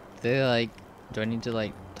 They like... Do I need to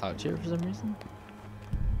like talk to her for some reason?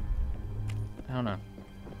 I don't know.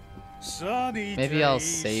 Sunny Maybe I'll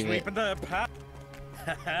save it.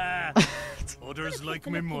 Others like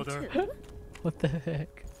my mother. What the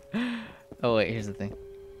heck? Oh wait, here's the thing.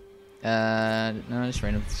 No, just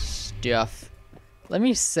random stuff. Let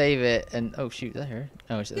me save it and oh shoot, is that her?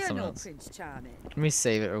 Oh, that's someone else. Prince Charming. Let me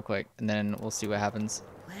save it real quick and then we'll see what happens.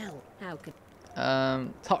 Well, how could...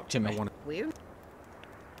 Talk to me. We're...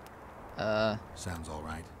 Sounds all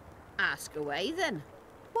right. Ask away then.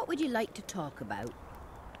 What would you like to talk about?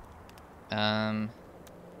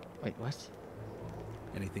 Wait, what?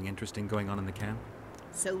 Anything interesting going on in the camp?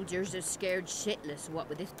 Soldiers are scared shitless what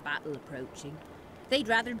with this battle approaching. They'd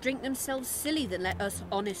rather drink themselves silly than let us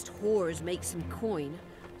honest whores make some coin.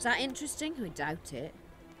 Is that interesting? I doubt it.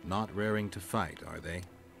 Not raring to fight, are they?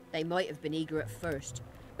 They might have been eager at first,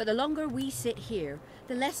 but the longer we sit here,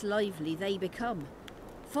 the less lively they become.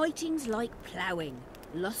 Fighting's like ploughing.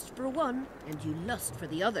 Lust for one, and you lust for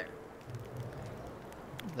the other.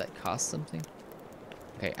 Does that cost something?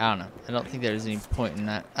 Okay, I don't know. I don't think there's any point in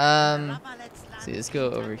that. Let's see, let's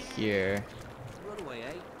go over here.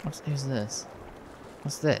 Who's this?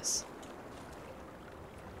 What's this?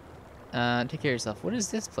 Take care of yourself. What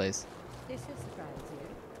is this place?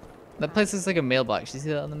 That place looks like a mailbox. You see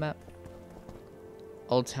that on the map?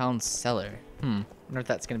 Old Town Cellar. Wonder if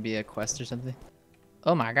that's gonna be a quest or something.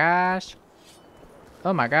 Oh my gosh.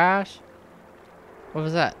 Oh my gosh. What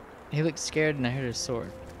was that? He looked scared and I heard his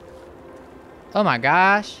sword. Oh my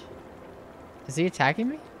gosh. Is he attacking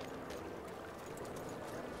me?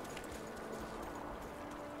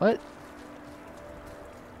 What?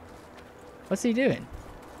 What's he doing?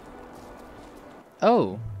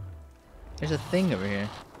 Oh. There's a thing over here.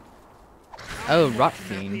 Oh, Rock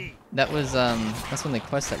Fiend. That was, that's one of the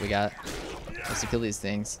quests that we got. Was to kill these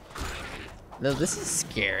things. No, this is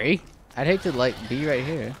scary. I'd hate to, like, be right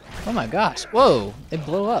here. Oh my gosh. Whoa. They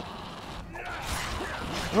blow up.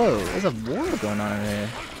 Whoa. There's a war going on over here.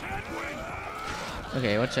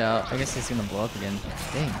 Okay, watch out. I guess it's gonna blow up again.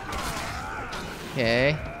 Dang.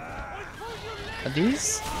 Okay.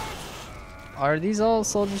 Are these all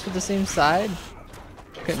soldiers with the same side?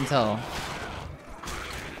 Couldn't tell.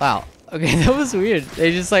 Wow. Okay, that was weird.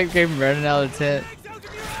 They just like came running out of the tent.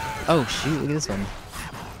 Oh shoot, look at this one.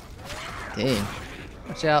 Dang.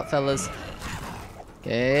 Watch out, fellas.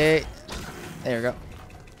 Okay. There we go.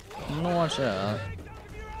 I'm gonna watch out.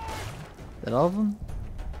 Is that all of them?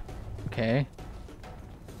 Okay.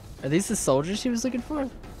 Are these the soldiers he was looking for?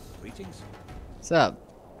 Greetings. What's up?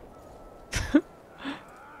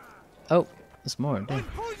 Oh, there's more. Dang.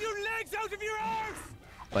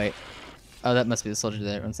 Wait. Oh, that must be the soldier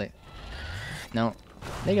there. One sec. No.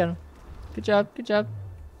 They got him. Good job. Good job.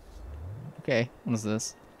 Okay. What is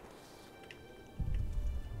this?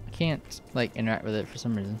 I can't like interact with it for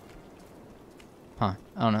some reason. Huh.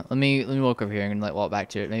 I don't know. Let me walk over here and like walk back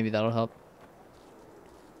to it. Maybe that'll help.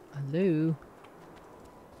 Hello.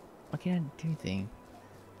 Why can't I do anything?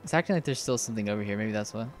 It's acting like there's still something over here. Maybe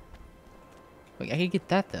that's what. Wait, I can get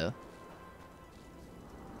that though.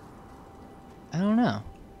 I don't know.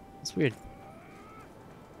 It's weird.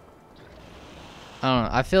 I don't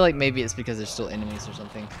know. I feel like maybe it's because there's still enemies or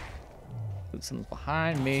something. Ooh, someone's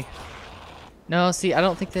behind me. No, see, I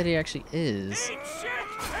don't think that he actually is.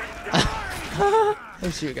 Oh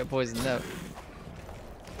shoot, I got poisoned up.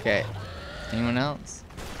 Okay. Anyone else?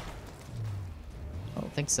 I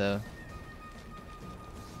don't think so.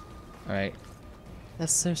 Alright.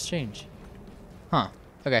 That's so strange. Huh.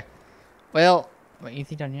 Okay. Well, wait,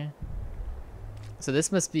 anything down here? So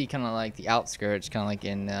this must be kind of like the outskirts, kind of like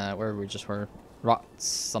in where we just were. Rock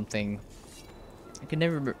something. I can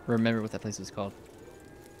never remember what that place was called.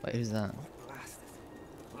 Wait, who's that?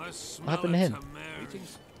 What happened to him?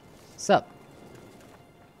 What's up?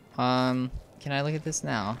 Can I look at this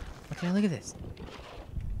now? Why can I look at this?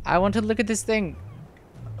 I want to look at this thing.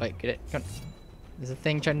 Wait, get it? Come on. There's a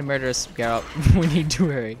thing trying to murder us. Get out. We need to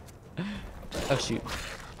hurry. Oh shoot.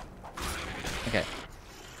 Okay.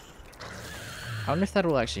 I wonder if that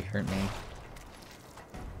will actually hurt me.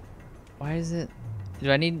 Why is it?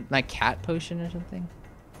 Do I need my cat potion or something?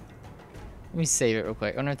 Let me save it real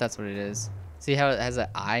quick. I wonder if that's what it is. See how it has an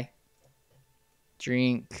eye?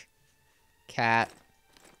 Drink. Cat.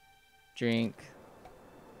 Drink.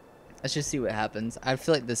 Let's just see what happens. I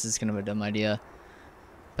feel like this is kind of a dumb idea.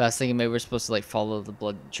 But I was thinking maybe we're supposed to like follow the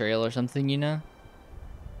blood trail or something, you know?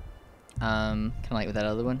 Kind of like with that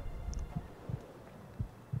other one.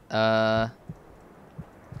 I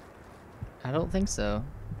don't think so.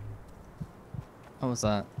 What was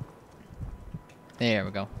that? There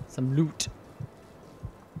we go. Some loot.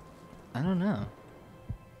 I don't know.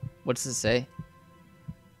 What does it say?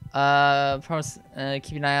 Promise,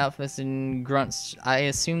 keep an eye out for missing grunts. I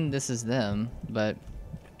assume this is them, but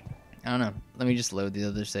I don't know. Let me just load the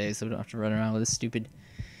other save so we don't have to run around with this stupid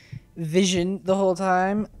vision the whole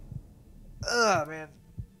time. Ugh, man.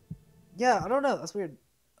 Yeah, I don't know. That's weird.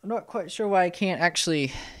 I'm not quite sure why I can't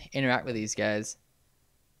actually interact with these guys.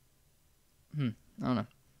 I don't know.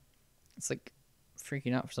 It's like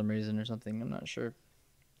freaking out for some reason or something. I'm not sure.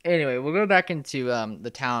 Anyway, we'll go back into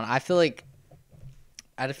the town. I feel like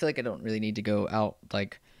I don't really need to go out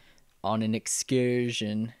like on an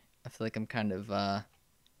excursion. I feel like I'm kind of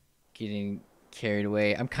getting carried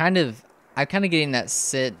away. I'm kind of getting that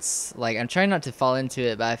sense, like I'm trying not to fall into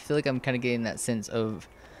it, but I feel like I'm kind of getting that sense of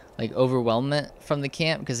like overwhelmment from the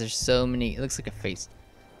camp because there's so many. It looks like a face.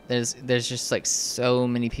 There's just like so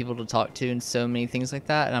many people to talk to and so many things like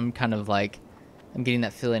that, and I'm kind of like I'm getting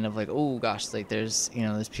that feeling of like, oh gosh, like there's, you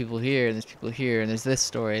know, there's people here and there's people here and there's this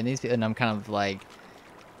story and these people, and I'm kind of like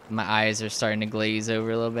my eyes are starting to glaze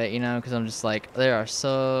over a little bit, you know, because I'm just like, there are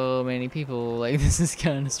so many people. Like, this is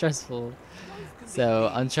kind of stressful.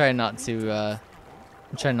 So I'm trying not to,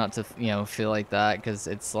 you know, feel like that, because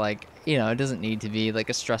it's like, you know, it doesn't need to be like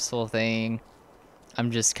a stressful thing.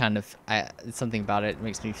 I'm just kind of, something about it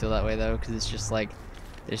makes me feel that way though, because it's just like,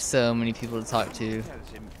 there's so many people to talk to.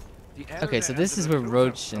 Okay, so this is where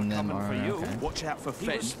Roach and them are. Okay. Watch out for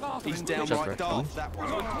Fenn. He's downright daft, that one.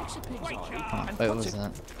 Huh, wait, what was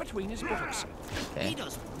that? Between his buttocks. Okay. He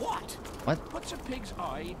does what? What? Puts a pig's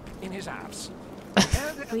eye in his ass.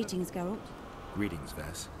 Greetings, Geralt. Greetings,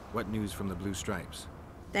 Vess. What news from the Blue Stripes?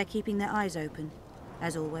 They're keeping their eyes open,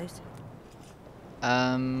 as always.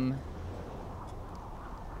 Henselt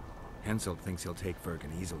thinks he'll take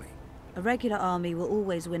Vergen easily. A regular army will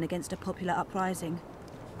always win against a popular uprising.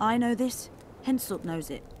 I know this, Henselt knows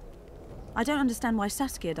it. I don't understand why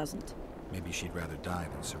Saskia doesn't. Maybe she'd rather die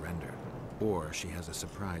than surrender. Or she has a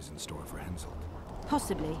surprise in store for Henselt.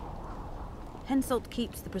 Possibly. Henselt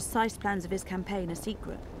keeps the precise plans of his campaign a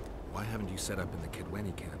secret. Why haven't you set up in the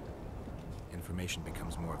Kidweni camp? Information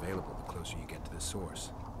becomes more available the closer you get to the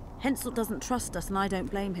source. Henselt doesn't trust us, and I don't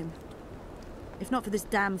blame him. If not for this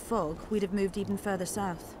damn fog, we'd have moved even further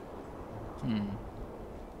south.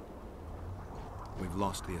 We've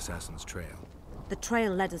lost the assassin's trail. The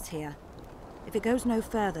trail led us here. If it goes no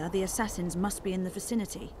further, the assassins must be in the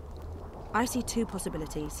vicinity. I see two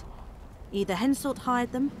possibilities. Either Henselt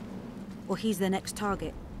hired them, or he's their next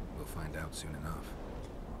target. We'll find out soon enough.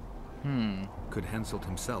 Could Henselt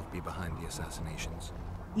himself be behind the assassinations?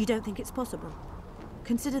 You don't think it's possible?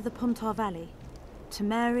 Consider the Pontar Valley.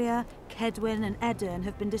 Temeria, Kedwin, and Edirn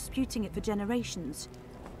have been disputing it for generations.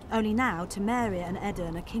 Only now, Temeria and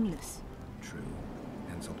Edirn are kingless. True.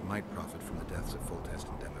 Henselt might profit from the deaths of Foltest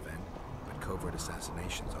and Demavend, but covert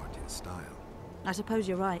assassinations aren't his style. I suppose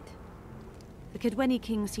you're right. The Kedweni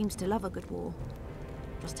king seems to love a good war.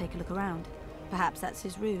 Just take a look around. Perhaps that's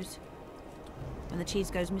his ruse. When the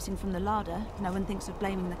cheese goes missing from the larder, no one thinks of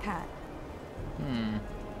blaming the cat.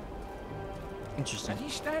 Interesting. And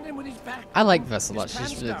he's standing with his back. I like Vess a lot.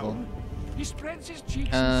 She's really cool. He spreads his cheeks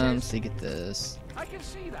and says, so you get this. I can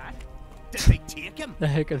see that. Did they take him? The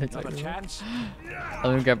heck are they Not a talking about? chance.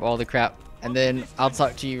 Let me grab all the crap, and then I'll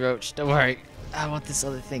talk to you, Roach. Don't worry. I want this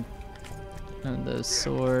other thing. And those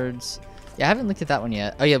swords. Yeah, I haven't looked at that one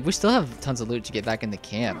yet. Oh yeah, we still have tons of loot to get back in the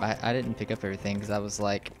camp. I didn't pick up everything because I was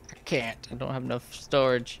like, I can't. I don't have enough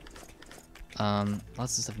storage.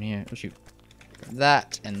 Lots of stuff in here. Oh shoot. Grab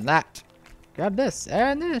that and that. Grab this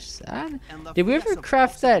and this. And... Did we ever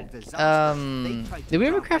craft that? Did we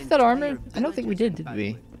ever craft that armor? I don't think we did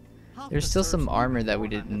we? There's still some armor that we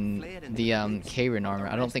did in the Karen armor.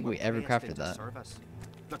 I don't think we ever crafted that.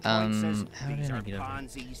 How did I get over?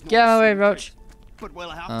 Get out of my way, Roach. But we'll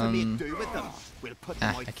have to make do with them. We'll put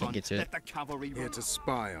them I can't get to it. let the cavalry Here to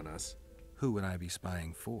spy on us. Who would I be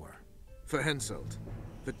spying for? For Henselt,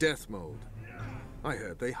 the Death Mold. I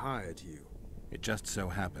heard they hired you. It just so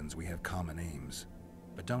happens we have common aims.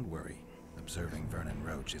 But don't worry, observing Vernon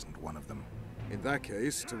Roach isn't one of them. In that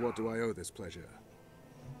case, to what do I owe this pleasure?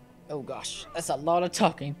 Oh gosh, that's a lot of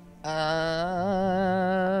talking.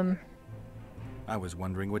 I was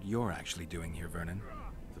wondering what you're actually doing here, Vernon.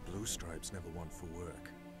 The Blue Stripes never want for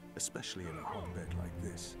work, especially in a hotbed like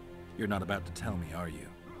this. You're not about to tell me, are you?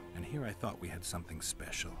 And here I thought we had something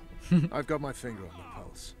special. I've got my finger on the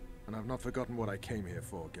pulse, and I've not forgotten what I came here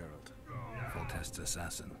for, Geralt. Foltest's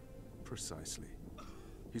assassin. Precisely.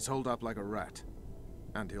 He's holed up like a rat,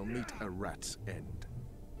 and he'll meet a rat's end.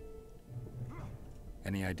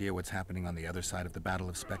 Any idea what's happening on the other side of the Battle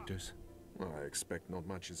of Spectres? Well, I expect not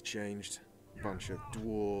much has changed. A bunch of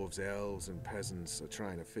dwarves, elves, and peasants are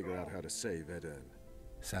trying to figure out how to save Edirn.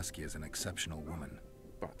 Saskia's an exceptional woman.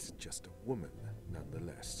 But just a woman,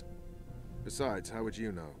 nonetheless. Besides, how would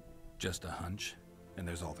you know? Just a hunch, and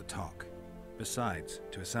there's all the talk. Besides,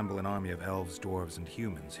 to assemble an army of elves, dwarves, and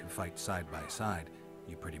humans who fight side by side,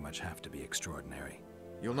 you pretty much have to be extraordinary.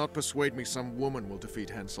 You'll not persuade me some woman will defeat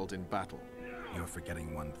Henselt in battle. You're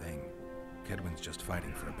forgetting one thing. Kedwin's just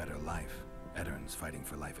fighting for a better life. Edirn's fighting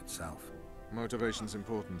for life itself. Motivation's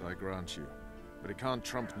important, I grant you. But it can't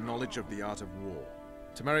trump knowledge of the art of war.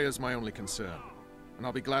 Temeria's my only concern. And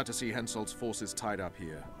I'll be glad to see Henselt's forces tied up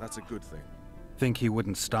here. That's a good thing. Think he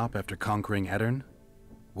wouldn't stop after conquering Edirn?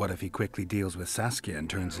 What if he quickly deals with Saskia and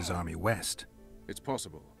turns his army west? It's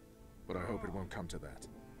possible, but I hope it won't come to that.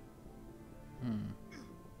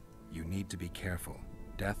 You need to be careful.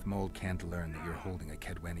 Death Mold can't learn that you're holding a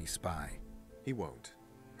Kedweni spy. He won't.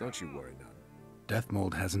 Don't you worry none. Death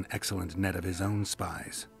Mold has an excellent net of his own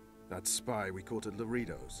spies. That spy we caught at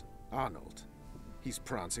Laredo's, Arnold. He's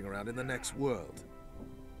prancing around in the next world.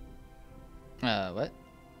 What?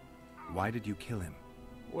 Why did you kill him?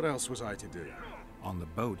 What else was I to do? On the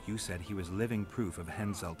boat, you said he was living proof of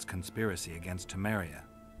Henselt's conspiracy against Temeria.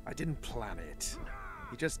 I didn't plan it.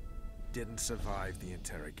 He just didn't survive the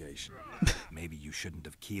interrogation. Maybe you shouldn't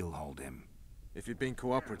have keelhauled him. If he'd been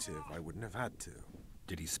cooperative, I wouldn't have had to.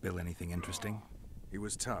 Did he spill anything interesting? He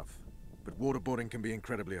was tough, but waterboarding can be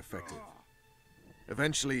incredibly effective.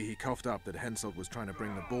 Eventually, he coughed up that Henselt was trying to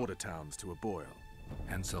bring the border towns to a boil.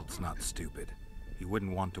 Henselt's not stupid. He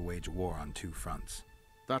wouldn't want to wage war on two fronts.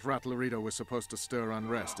 That rat Laredo was supposed to stir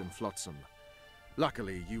unrest in Flotsam.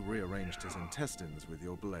 Luckily, you rearranged his intestines with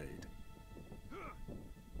your blade.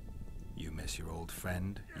 You miss your old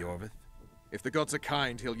friend, Yorvith? If the gods are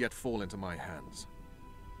kind, he'll yet fall into my hands.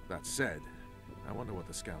 That said, I wonder what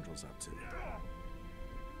the scoundrel's up to.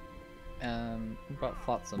 About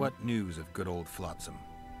Flotsam. What news of good old Flotsam?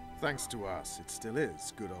 Thanks to us, it still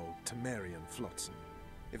is good old Temerian Flotsam.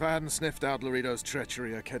 If I hadn't sniffed out Laredo's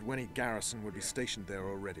treachery, a Kedwenny garrison would be stationed there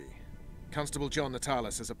already. Constable John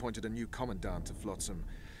Natalis has appointed a new commandant to Flotsam.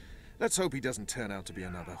 Let's hope he doesn't turn out to be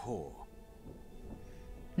another whore.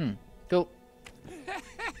 Cool.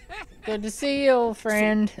 Good to see you, old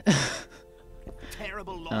friend.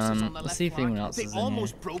 Terrible losses on the let's see if anyone flank. else They is in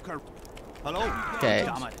almost here. broke her. Hello? Okay.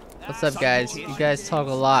 Damn it. What's up, guys? You guys talk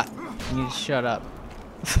a lot. You need to shut up.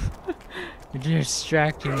 You're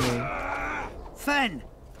distracting me. Fen,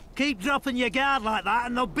 keep dropping your guard like that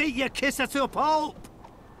and they'll beat your kisser to a pulp.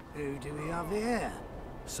 Who do we have here?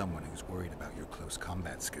 Someone who's worried about your close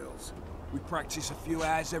combat skills. We practice a few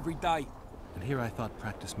hours every day. And here I thought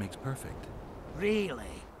practice makes perfect. Really?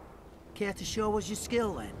 Care to show us your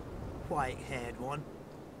skill then? White-haired one.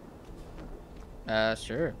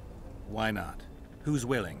 Sure. Why not? Who's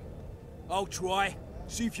willing? I'll try.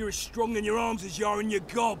 See if you're as strong in your arms as you are in your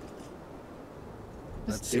gob.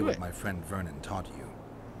 Let's see what my friend Vernon taught you.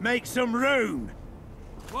 Make some room!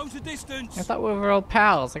 Close the distance! I thought we were old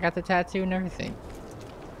pals. I got the tattoo and everything.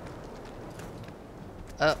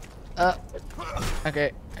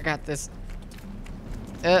 Okay, I got this.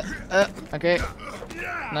 Okay.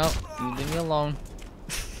 No, you leave me alone.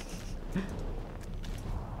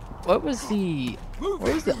 What was the...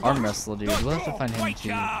 Where was the arm wrestler dude? We'll have to find him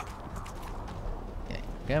too. Okay,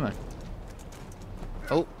 come on.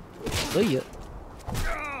 Oh, see ya.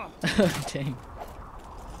 Dang.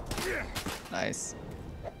 Nice.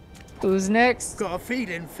 Who's next? Got a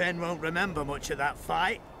feeling Fen won't remember much of that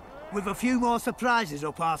fight. With a few more surprises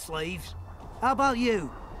up our sleeves. How about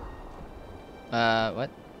you?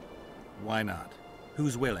 What? Why not?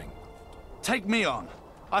 Who's willing? Take me on.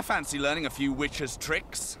 I fancy learning a few witches'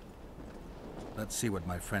 tricks. Let's see what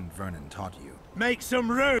my friend Vernon taught you. Make some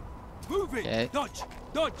room! Move it! Okay. Dodge!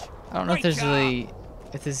 Dodge! I don't know if there's really...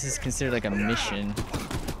 If this is considered like a mission.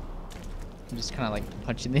 I'm just kind of like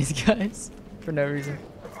punching these guys for no reason.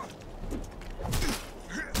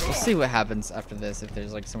 We'll see what happens after this, if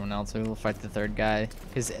there's like someone else. Maybe we'll fight the third guy.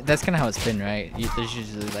 Because that's kind of how it's been, right? There's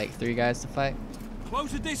usually like 3 guys to fight.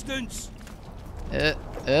 Close the distance! Okay.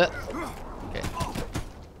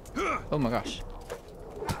 Oh my gosh.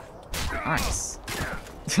 Nice.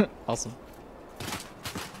 Awesome.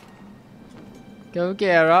 Go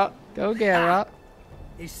Geralt. Go Geralt.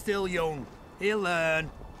 He's still young. He'll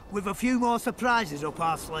learn. With a few more surprises up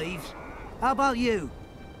our sleeves. How about you?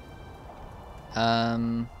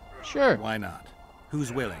 Sure. Why not?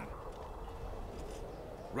 Who's willing?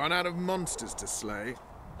 Run out of monsters to slay?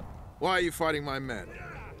 Why are you fighting my men?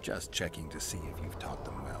 Just checking to see if you've taught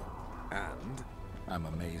them well. And? I'm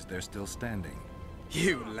amazed they're still standing.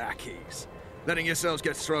 You lackeys. Letting yourselves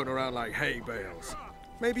get thrown around like hay bales.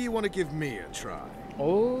 Maybe you want to give me a try.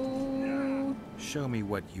 Oh. Show me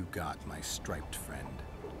what you got, my striped friend.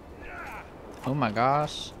 Oh my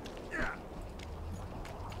gosh.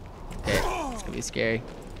 Okay, it's gonna be scary.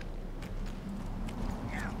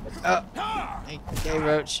 Oh. Okay,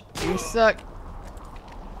 Roach. You suck.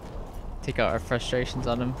 Take out our frustrations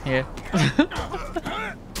on him here.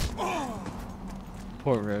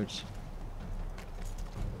 Poor Roach.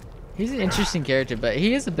 He's an interesting character, but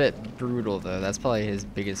he is a bit brutal, though. That's probably his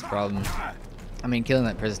biggest problem. I mean, killing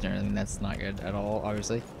that prisoner, I mean, that's not good at all,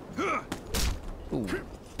 obviously. Ooh.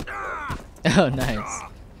 Oh, nice.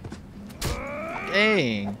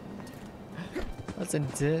 Dang. That's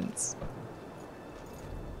intense.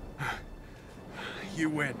 You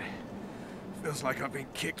win. Feels like I've been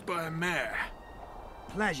kicked by a mare.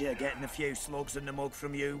 Pleasure getting a few slugs in the mug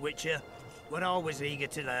from you, Witcher. We're always eager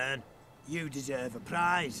to learn. You deserve a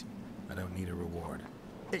prize. I don't need a reward.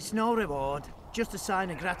 It's no reward, just a sign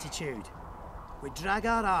of gratitude. We drag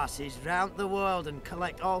our asses round the world and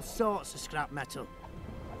collect all sorts of scrap metal.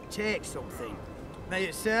 Take something. May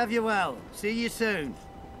it serve you well. See you soon.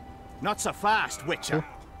 Not so fast, Witcher.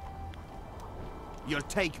 You'll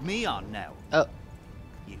take me on now. Oh.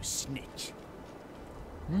 You snitch.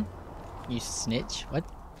 Hmm? You snitch? What?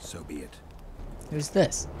 So be it. Who's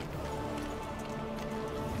this?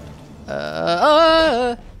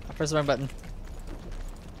 I pressed the wrong button.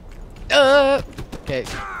 Okay.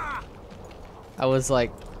 I was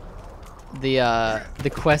like,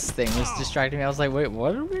 the quest thing was distracting me. I was like, wait,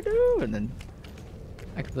 what do we do? And then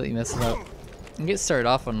I completely messed it up. You get started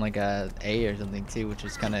off on like a A or something too, which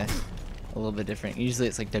is kind of a little bit different. Usually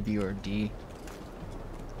it's like W or D.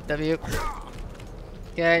 W.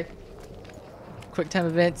 Okay. Quick time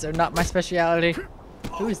events are not my speciality.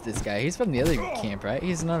 Who is this guy? He's from the other camp, right?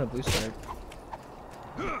 He's not a blue stripe.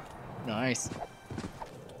 Nice.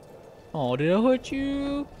 Oh, did I hurt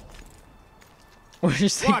you? We're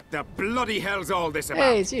just like, What the bloody hell's all this about?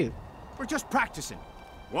 hey, it's you. We're just practicing.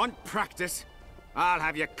 Want practice? I'll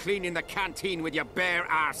have you cleaning the canteen with your bare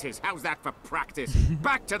arses. How's that for practice?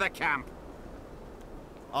 Back to the camp.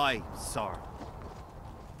 Aye, sir.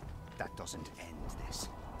 That doesn't end this.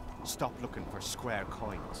 Stop looking for square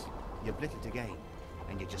coins. You've little to gain,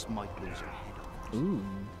 and you just might lose your head over it. Ooh.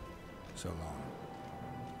 So long.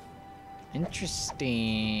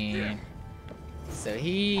 Interesting. So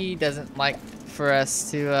he doesn't like for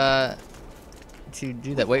us to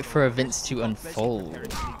do that. Wait for events to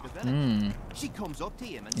unfold. Hmm. She comes up to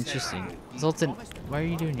him and Interesting. Zoltan, what are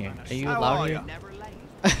you doing here? Are you How allowed are here?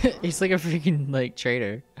 ya? He's like a freaking like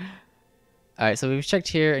traitor. Alright, so we've checked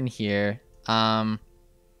here and here.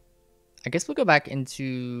 I guess we'll go back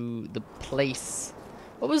into the place.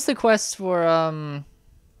 What was the quest for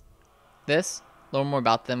this? Learn more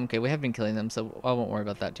about them. Okay, we have been killing them, so I won't worry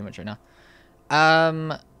about that too much right now.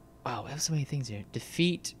 Wow, we have so many things here.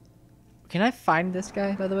 Defeat. Can I find this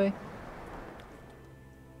guy, by the way?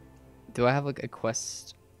 Do I have like a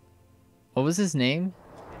quest? What was his name?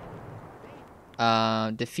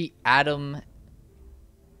 Defeat Adam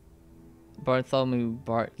Bartholomew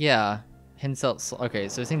Bart. Yeah, himself. Okay,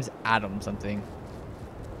 so his name's Adam something.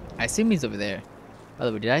 I assume he's over there. By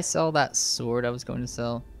the way, did I sell that sword I was going to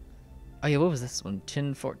sell? Oh yeah, what was this one?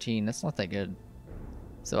 1014. That's not that good.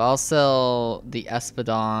 So I'll sell the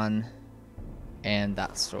Espadon and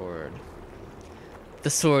that sword. The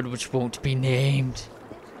sword which won't be named.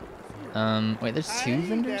 Wait, there's two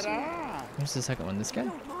vendors here? Where's the second one? This guy?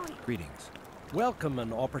 Greetings. Welcome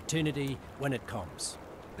an opportunity when it comes.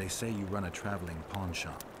 They say you run a traveling pawn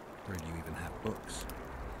shop. Heard you even have books.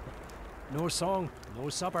 No song, no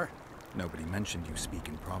supper. Nobody mentioned you speak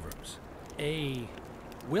in proverbs. A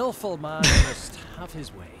willful man must have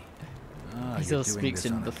his way. Ah, He still speaks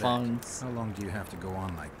in the fonts. How long do you have to go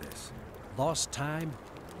on like this? Lost time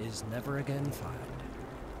is never again found.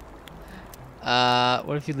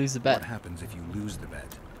 What if you lose the bet? What happens if you lose the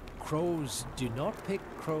bet? Crows do not pick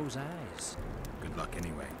crows' eyes. Good luck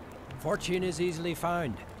anyway. Fortune is easily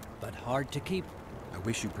found, but hard to keep. I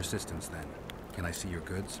wish you persistence then. Can I see your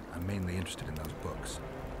goods? I'm mainly interested in those books.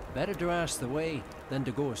 Better to ask the way than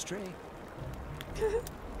to go astray.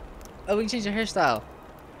 Oh, we can change your hairstyle.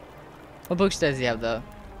 What books does he have though?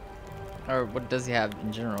 Or what does he have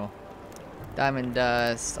in general? Diamond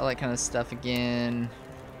dust, all that kind of stuff again.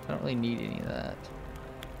 I don't really need any of that.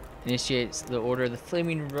 Initiates the Order of the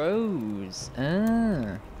Flaming Rose.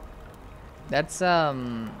 Ah. That's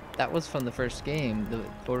that was from the first game, the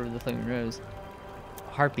Order of the Flaming Rose.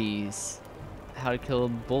 Harpies. How to kill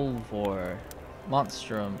Bulvor.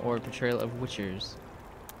 Monstrum or Portrayal of Witchers.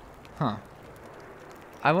 Huh.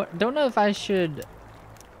 I don't know if I should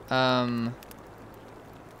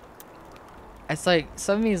it's like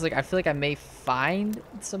some of these, like I feel like I may find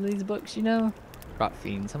some of these books, you know. Rot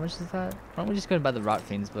Fiends, how much is that? Why don't we just go and buy the Rot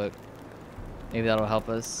Fiends book? Maybe that'll help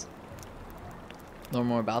us learn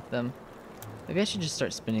more about them. Maybe I should just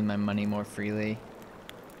start spending my money more freely.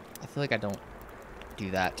 I feel like I don't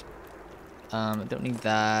do that. I don't need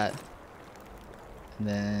that. And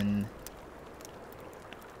then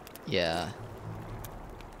yeah.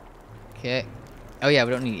 Okay. Oh yeah,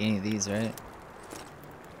 we don't need any of these, right?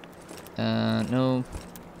 No.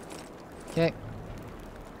 Okay.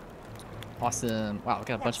 Awesome. Wow, we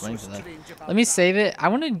got a bunch of money for that. Let me save it. I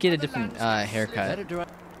want to get a different haircut. Let's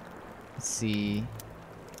see.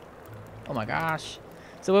 Oh my gosh.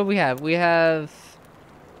 So what do we have? We have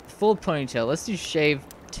full ponytail. Let's do shaved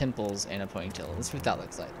temples and a ponytail. Let's see what that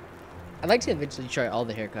looks like. I'd like to eventually try all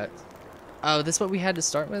the haircuts. Oh, this is what we had to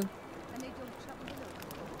start with?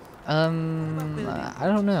 I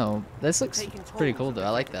don't know. This looks pretty cool though. I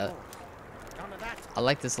like that. I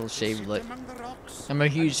like this little shaved look. I'm a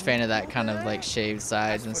huge fan of that kind of like shaved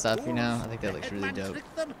sides and stuff, you know? I think that looks really dope.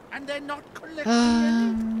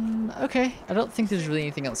 Okay. I don't think there's really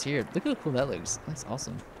anything else here. Look how cool that looks. That's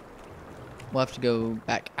awesome. We'll have to go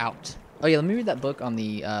back out. Oh yeah, let me read that book on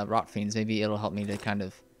the rot fiends. Maybe it'll help me to kind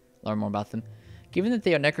of learn more about them. Given that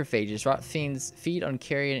they are necrophages, rot fiends feed on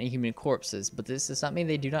carrion and human corpses, but this does not mean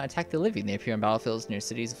they do not attack the living. They appear on battlefields near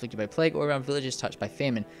cities afflicted by plague or around villages touched by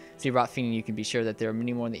famine. See rot fiend, you can be sure that there are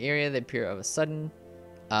many more in the area. They appear of a sudden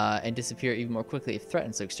and disappear even more quickly if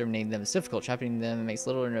threatened, so exterminating them is difficult. Trapping them makes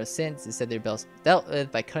little or no sense. Instead, they're best dealt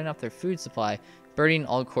with by cutting off their food supply, burning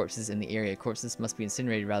all corpses in the area. Corpses must be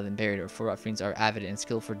incinerated rather than buried, or for rot fiends are avid and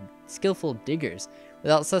skillful diggers.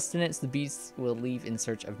 Without sustenance, the beasts will leave in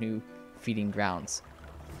search of new feeding grounds.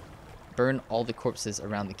 Burn all the corpses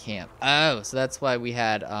around the camp. Oh, so that's why we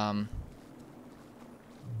had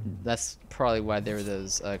that's probably why there were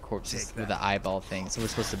those corpses with the eyeball thing. So we're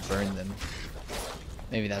supposed to burn them.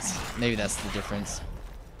 Maybe that's the difference.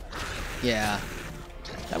 Yeah,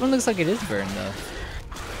 that one looks like it is burned though.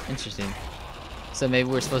 Interesting. So maybe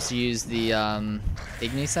we're supposed to use the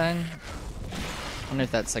Igni sign. I wonder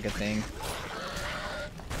if that's like a thing.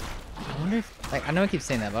 I wonder if, like, I know I keep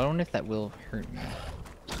saying that, but I wonder if that will hurt me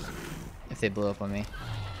if they blow up on me.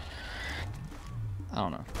 I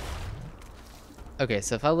don't know. Okay,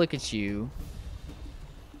 so if I look at you,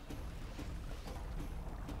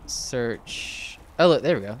 search. Oh look,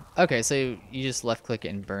 there we go. Okay, so you just left click it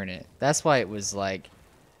and burn it. That's why it was like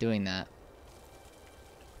doing that.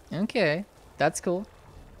 Okay, that's cool.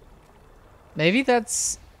 Maybe that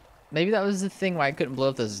was the thing why I couldn't blow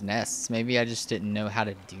up those nests. Maybe I just didn't know how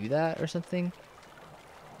to do that or something.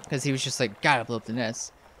 Because he was just like, gotta blow up the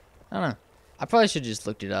nests. I don't know. I probably should have just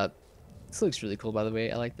looked it up. This looks really cool, by the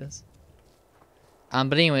way. I like this.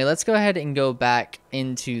 But anyway, let's go ahead and go back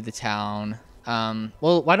into the town.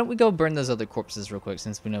 Well, why don't we go burn those other corpses real quick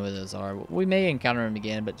since we know where those are. We may encounter them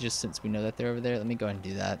again, but just since we know that they're over there, let me go ahead and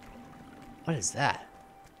do that. What is that?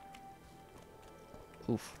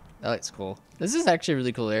 Oof, that looks cool. This is actually a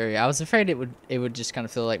really cool area. I was afraid it would just kind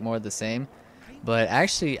of feel like more of the same, but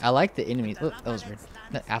actually I like the enemies. Oh, that was weird.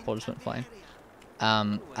 That apple just went flying.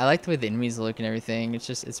 I like the way the enemies look and everything.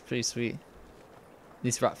 It's pretty sweet.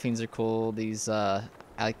 These rot fiends are cool. These I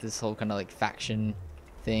like this whole kind of like faction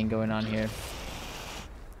thing going on here.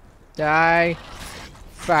 Die,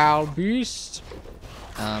 foul beast.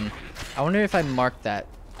 I wonder if I mark that,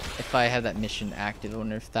 if I have that mission active. I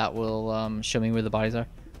wonder if that will show me where the bodies are.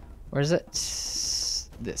 Where is it?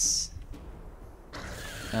 This.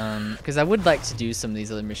 Because I would like to do some of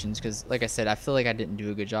these other missions because, like I said, I feel like I didn't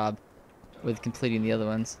do a good job with completing the other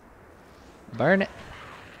ones. Burn it.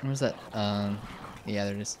 Where's that? Yeah,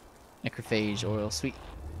 there it is. Necrophage oil, sweet.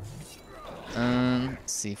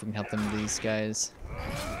 Let's see if we can help them with these guys.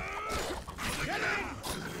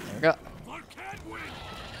 There we go.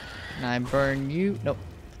 Can I burn you? Nope.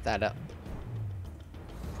 Put that up.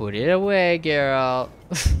 Put it away, Geralt.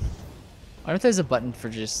 I wonder if there's a button for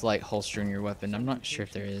just like holstering your weapon. I'm not sure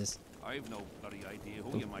if there is. I've no bloody idea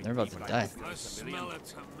who Ooh, you might they're about be, to but die. I smell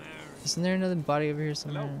it. Isn't there another body over here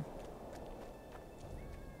somewhere? Hello?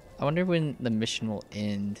 I wonder when the mission will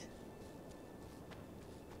end.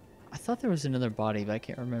 I thought there was another body, but I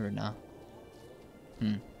can't remember now.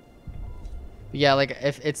 But yeah, like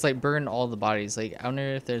if it's like burn all the bodies, like I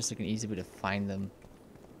wonder if there's like an easy way to find them.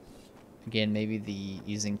 Again, maybe the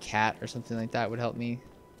using cat or something like that would help me.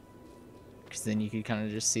 Because then you could kind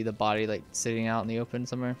of just see the body like sitting out in the open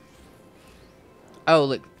somewhere. Oh,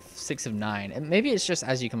 look, 6 of 9. And maybe it's just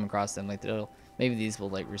as you come across them, like maybe these will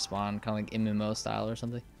like respawn, kind of like MMO style or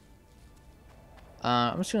something.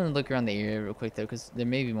 I'm just gonna look around the area real quick though, because there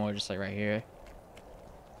may be more just like right here.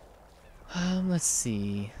 Let's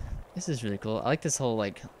see. This is really cool. I like this whole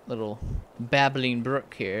like little babbling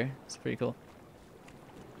brook here. It's pretty cool.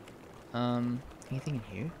 Anything in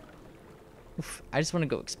here? Oof, I just want to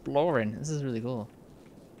go exploring. This is really cool.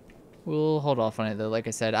 We'll hold off on it though. Like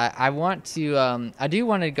I said, I want to I do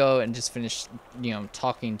want to go and just finish, you know,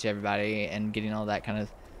 talking to everybody and getting all that kind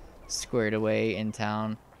of squared away in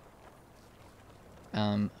town.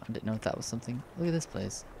 I didn't know if that was something. Look at this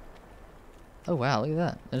place. Oh wow, look at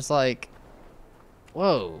that. There's like,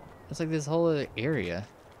 whoa, there's like this whole other area.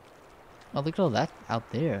 Oh, look at all that out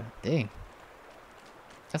there. Dang.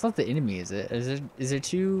 That's not the enemy, is it? Is there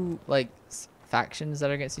two like factions that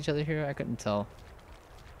are against each other here? I couldn't tell.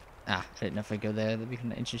 Ah, I didn't know if I go there. That'd be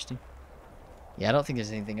kind of interesting. Yeah, I don't think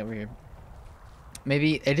there's anything over here.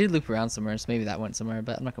 Maybe it did loop around somewhere, so maybe that went somewhere,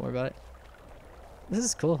 but I'm not gonna worry about it. This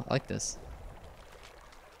is cool. I like this.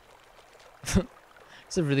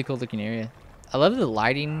 It's a really cool looking area. I love the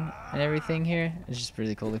lighting and everything here. It's just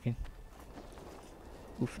really cool looking.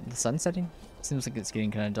 Oof, the sun setting? Seems like it's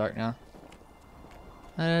getting kind of dark now.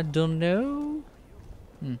 I don't know.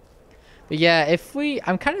 But yeah, if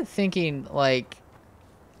I'm kind of thinking, like,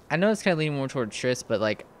 I know it's kind of leaning more toward Triss, but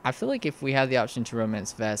like, I feel like if we have the option to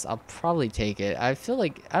romance Vess, I'll probably take it. I feel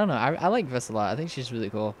like, I don't know, I like Vess a lot. I think she's really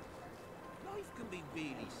cool.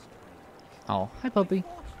 Oh, hi puppy.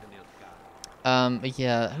 But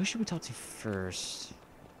yeah, who should we talk to first?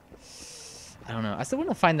 I don't know. I still want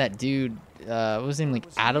to find that dude. What was his name, like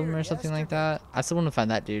Adam or something like that? I still want to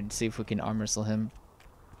find that dude, see if we can arm wrestle him.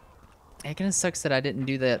 It kind of sucks that I didn't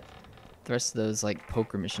do that, the rest of those like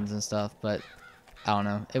poker missions and stuff, but I don't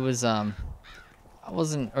know. It was I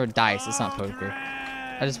wasn't, or dice. It's not poker.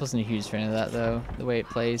 I just wasn't a huge fan of that though. The way it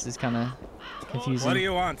plays is kind of confusing. What do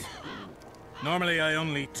you want? Normally I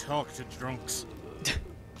only talk to drunks.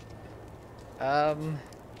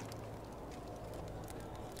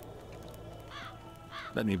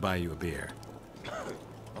 Let me buy you a beer.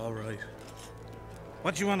 All right.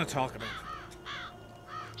 What do you want to talk about?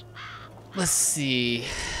 Let's see.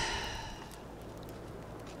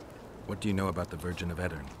 What do you know about the Virgin of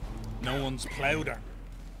Edirn? No one's plowed her.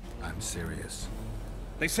 I'm serious.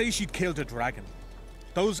 They say she'd killed a dragon.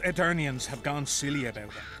 Those Edirnians have gone silly about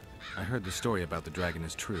it. I heard the story about the dragon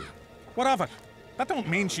is true. What of it? That don't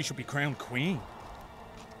mean she should be crowned queen.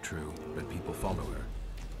 True, but people follow her.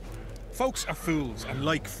 Folks are fools and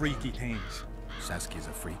like freaky things. Saskia's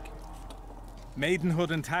a freak.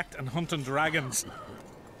 Maidenhood intact and hunting dragons.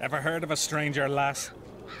 Ever heard of a stranger lass?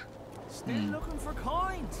 Still looking for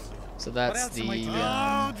coins. So that's the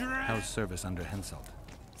house service under Henselt.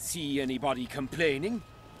 See anybody complaining?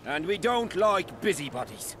 And we don't like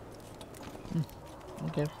busybodies.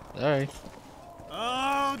 Okay, alright.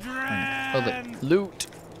 Oh, look, loot.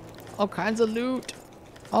 All kinds of loot.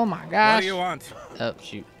 Oh my gosh. What do you want? Oh,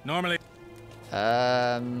 shoot. Normally.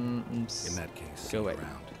 In that case, go away.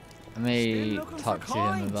 I may talk to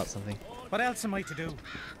him about something. What else am I to do?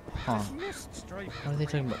 Huh. What are they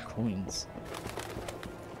talking about? Coins.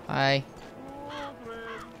 Hi.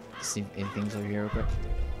 See if anything's over here real quick.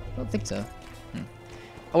 I don't think so.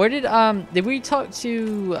 Where did we talk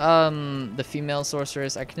to the female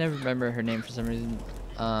sorceress? I can never remember her name for some reason.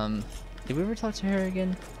 Did we ever talk to her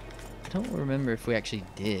again? I don't remember if we actually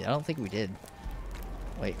did. I don't think we did.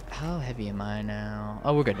 Wait, how heavy am I now?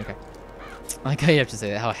 Oh, we're good. Okay. I like how you have to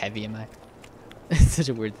say that. How heavy am I? It's such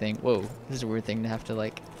a weird thing. Whoa, this is a weird thing to have to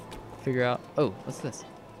like figure out. Oh, what's this?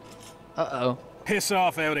 Uh-oh. Piss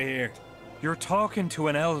off out of here. You're talking to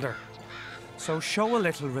an elder, so show a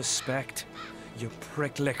little respect, you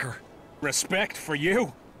prick licker. Respect for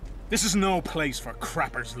you? This is no place for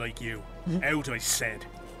crappers like you. Out, I said.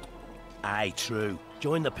 Aye, true.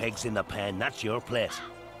 Join the pigs in the pen. That's your place.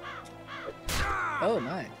 Oh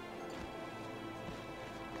my.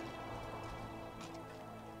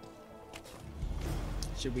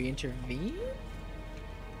 Should we intervene?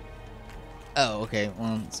 Oh, okay.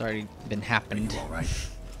 Well, it's already been happened. All right.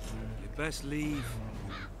 You best leave.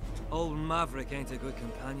 Old Maverick ain't a good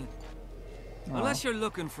companion. Unless you're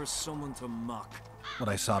looking for someone to mock. What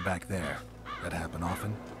I saw back there, that happen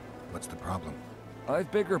often? What's the problem?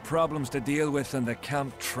 I've bigger problems to deal with than the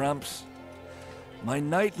camp tramps. My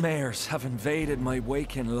nightmares have invaded my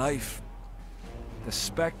waking life. The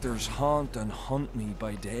specters haunt and hunt me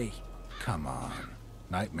by day. Come on.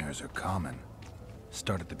 Nightmares are common.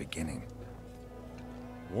 Start at the beginning.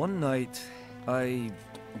 One night, I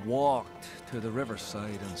walked to the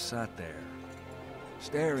riverside and sat there,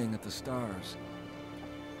 staring at the stars.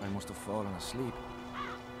 I must have fallen asleep.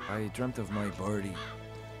 I dreamt of my birdie,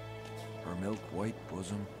 her milk-white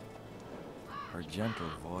bosom, her gentle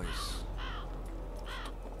voice.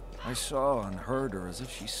 I saw and heard her as if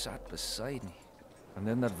she sat beside me, and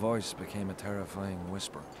then that voice became a terrifying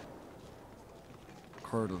whisper.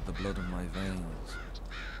 Curdled the blood in my veins.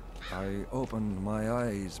 I opened my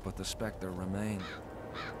eyes, but the spectre remained.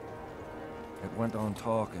 It went on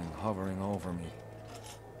talking, hovering over me,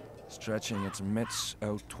 stretching its mitts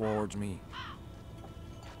out towards me.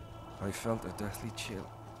 I felt a deathly chill,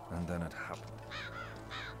 and then it happened.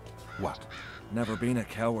 What? Never been a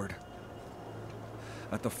coward.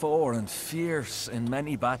 At the fore and fierce in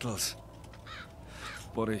many battles.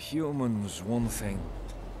 But a human's one thing.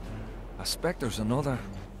 A spectre's another.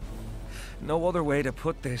 No other way to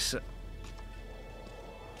put this.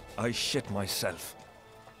 I shit myself.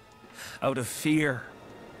 Out of fear.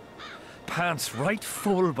 Pants right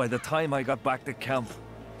full by the time I got back to camp.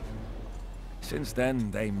 Since then,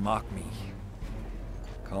 they mock me.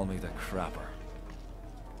 Call me the crapper.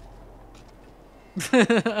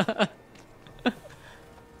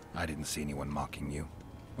 I didn't see anyone mocking you.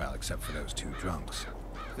 Well, except for those 2 drunks.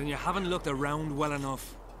 Then you haven't looked around well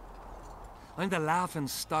enough. I'm the laughing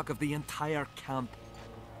stock of the entire camp.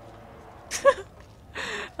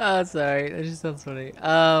 Oh, sorry. That just sounds funny.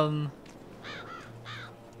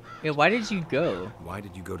 Yeah, why did you go? Why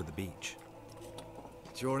did you go to the beach?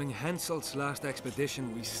 During Henselt's last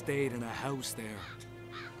expedition, we stayed in a house there.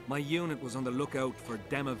 My unit was on the lookout for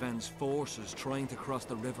Demaven's forces trying to cross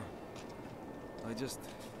the river. I just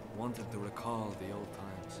wanted to recall the old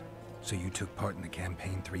times. So you took part in the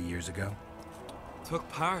campaign 3 years ago? Took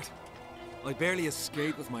part? I barely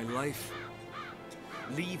escaped with my life.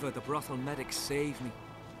 Leva, the brothel medic, saved me.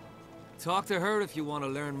 Talk to her if you want to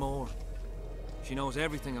learn more. She knows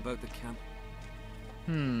everything about the camp.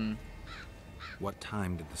 What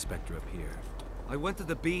time did the Spectre appear? I went to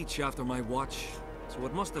the beach after my watch, so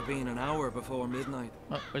it must have been an hour before midnight.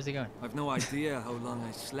 Oh, where's he going? I've no idea how long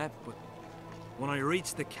I slept, but when I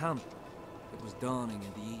reached the camp, it was dawning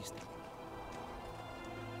in the east.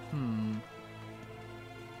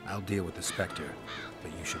 I'll deal with the Spectre,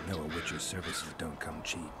 but you should know a witcher's services don't come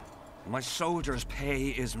cheap. My soldier's pay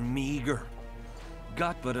is meager.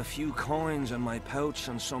 Got but a few coins in my pouch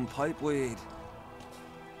and some pipeweed.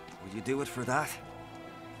 Will you do it for that?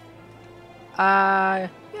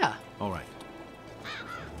 Yeah. All right.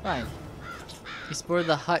 Fine. We spore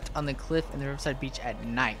the hut on the cliff in the riverside beach at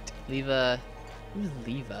night. Leva. Who's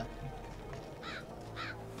Leva?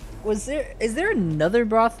 Is there another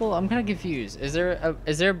brothel? I'm kind of confused. Is there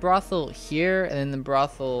a brothel here and then the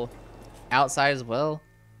brothel outside as well?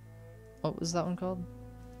 What was that one called?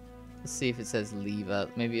 Let's see if it says Leva.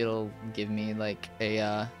 Maybe it'll give me like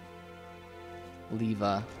a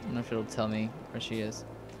Leva. I don't know if it'll tell me where she is.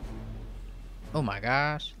 Oh my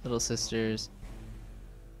gosh, little sisters.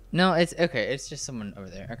 No, it's okay. It's just someone over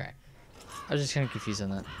there. Okay, I was just kind of confused on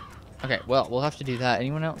that. Okay, well, we'll have to do that.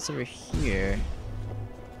 Anyone else over here?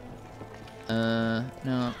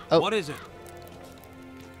 No. Oh. What is it?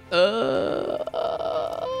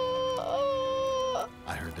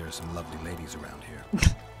 I heard there are some lovely ladies around here.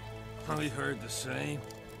 I heard the same.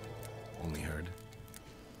 Only heard.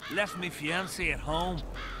 Left me fiancé at home.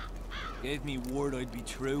 Gave me word I'd be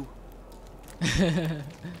true.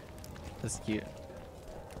 That's cute.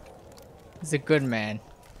 He's a good man.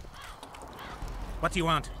 What do you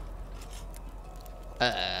want?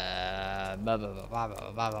 I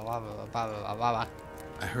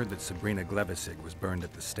heard that Sabrina Glevissig was burned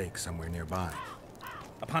at the stake somewhere nearby.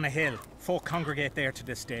 Upon a hill. Folk congregate there to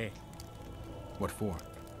this day. What for?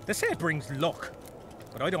 They say it brings luck,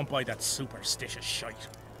 but I don't buy that superstitious shite.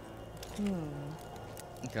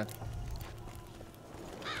 Okay.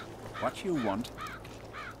 What you want?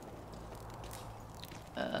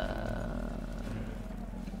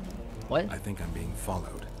 What? I think I'm being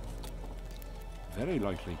followed. Very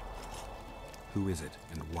likely. Who is it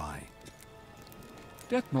and why?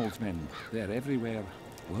 Death Knowles men, they're everywhere.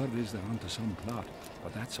 Word is they're onto some plot,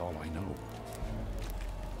 but that's all I know.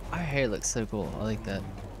 Our hair looks so cool. I like that.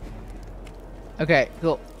 Okay,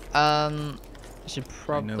 cool. Should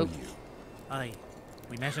probably. I know you. Aye,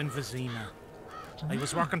 we met in Vizima. I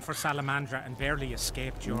was working for Salamandra and barely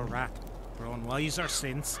escaped your wrath. Grown wiser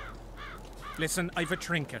since. Listen, I've a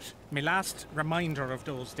trinket. My last reminder of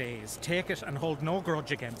those days. Take it and hold no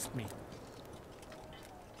grudge against me.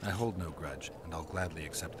 I hold no grudge, and I'll gladly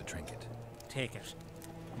accept the trinket. Take it.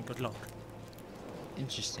 And good luck.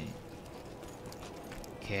 Interesting.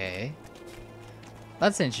 Okay.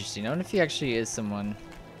 That's interesting. I wonder if he actually is someone.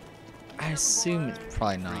 I assume it's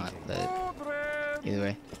probably not, but either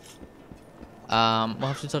way. We'll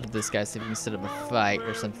have to talk to this guy, see if we can set up a fight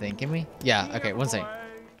or something. Can we? Yeah, okay, one second.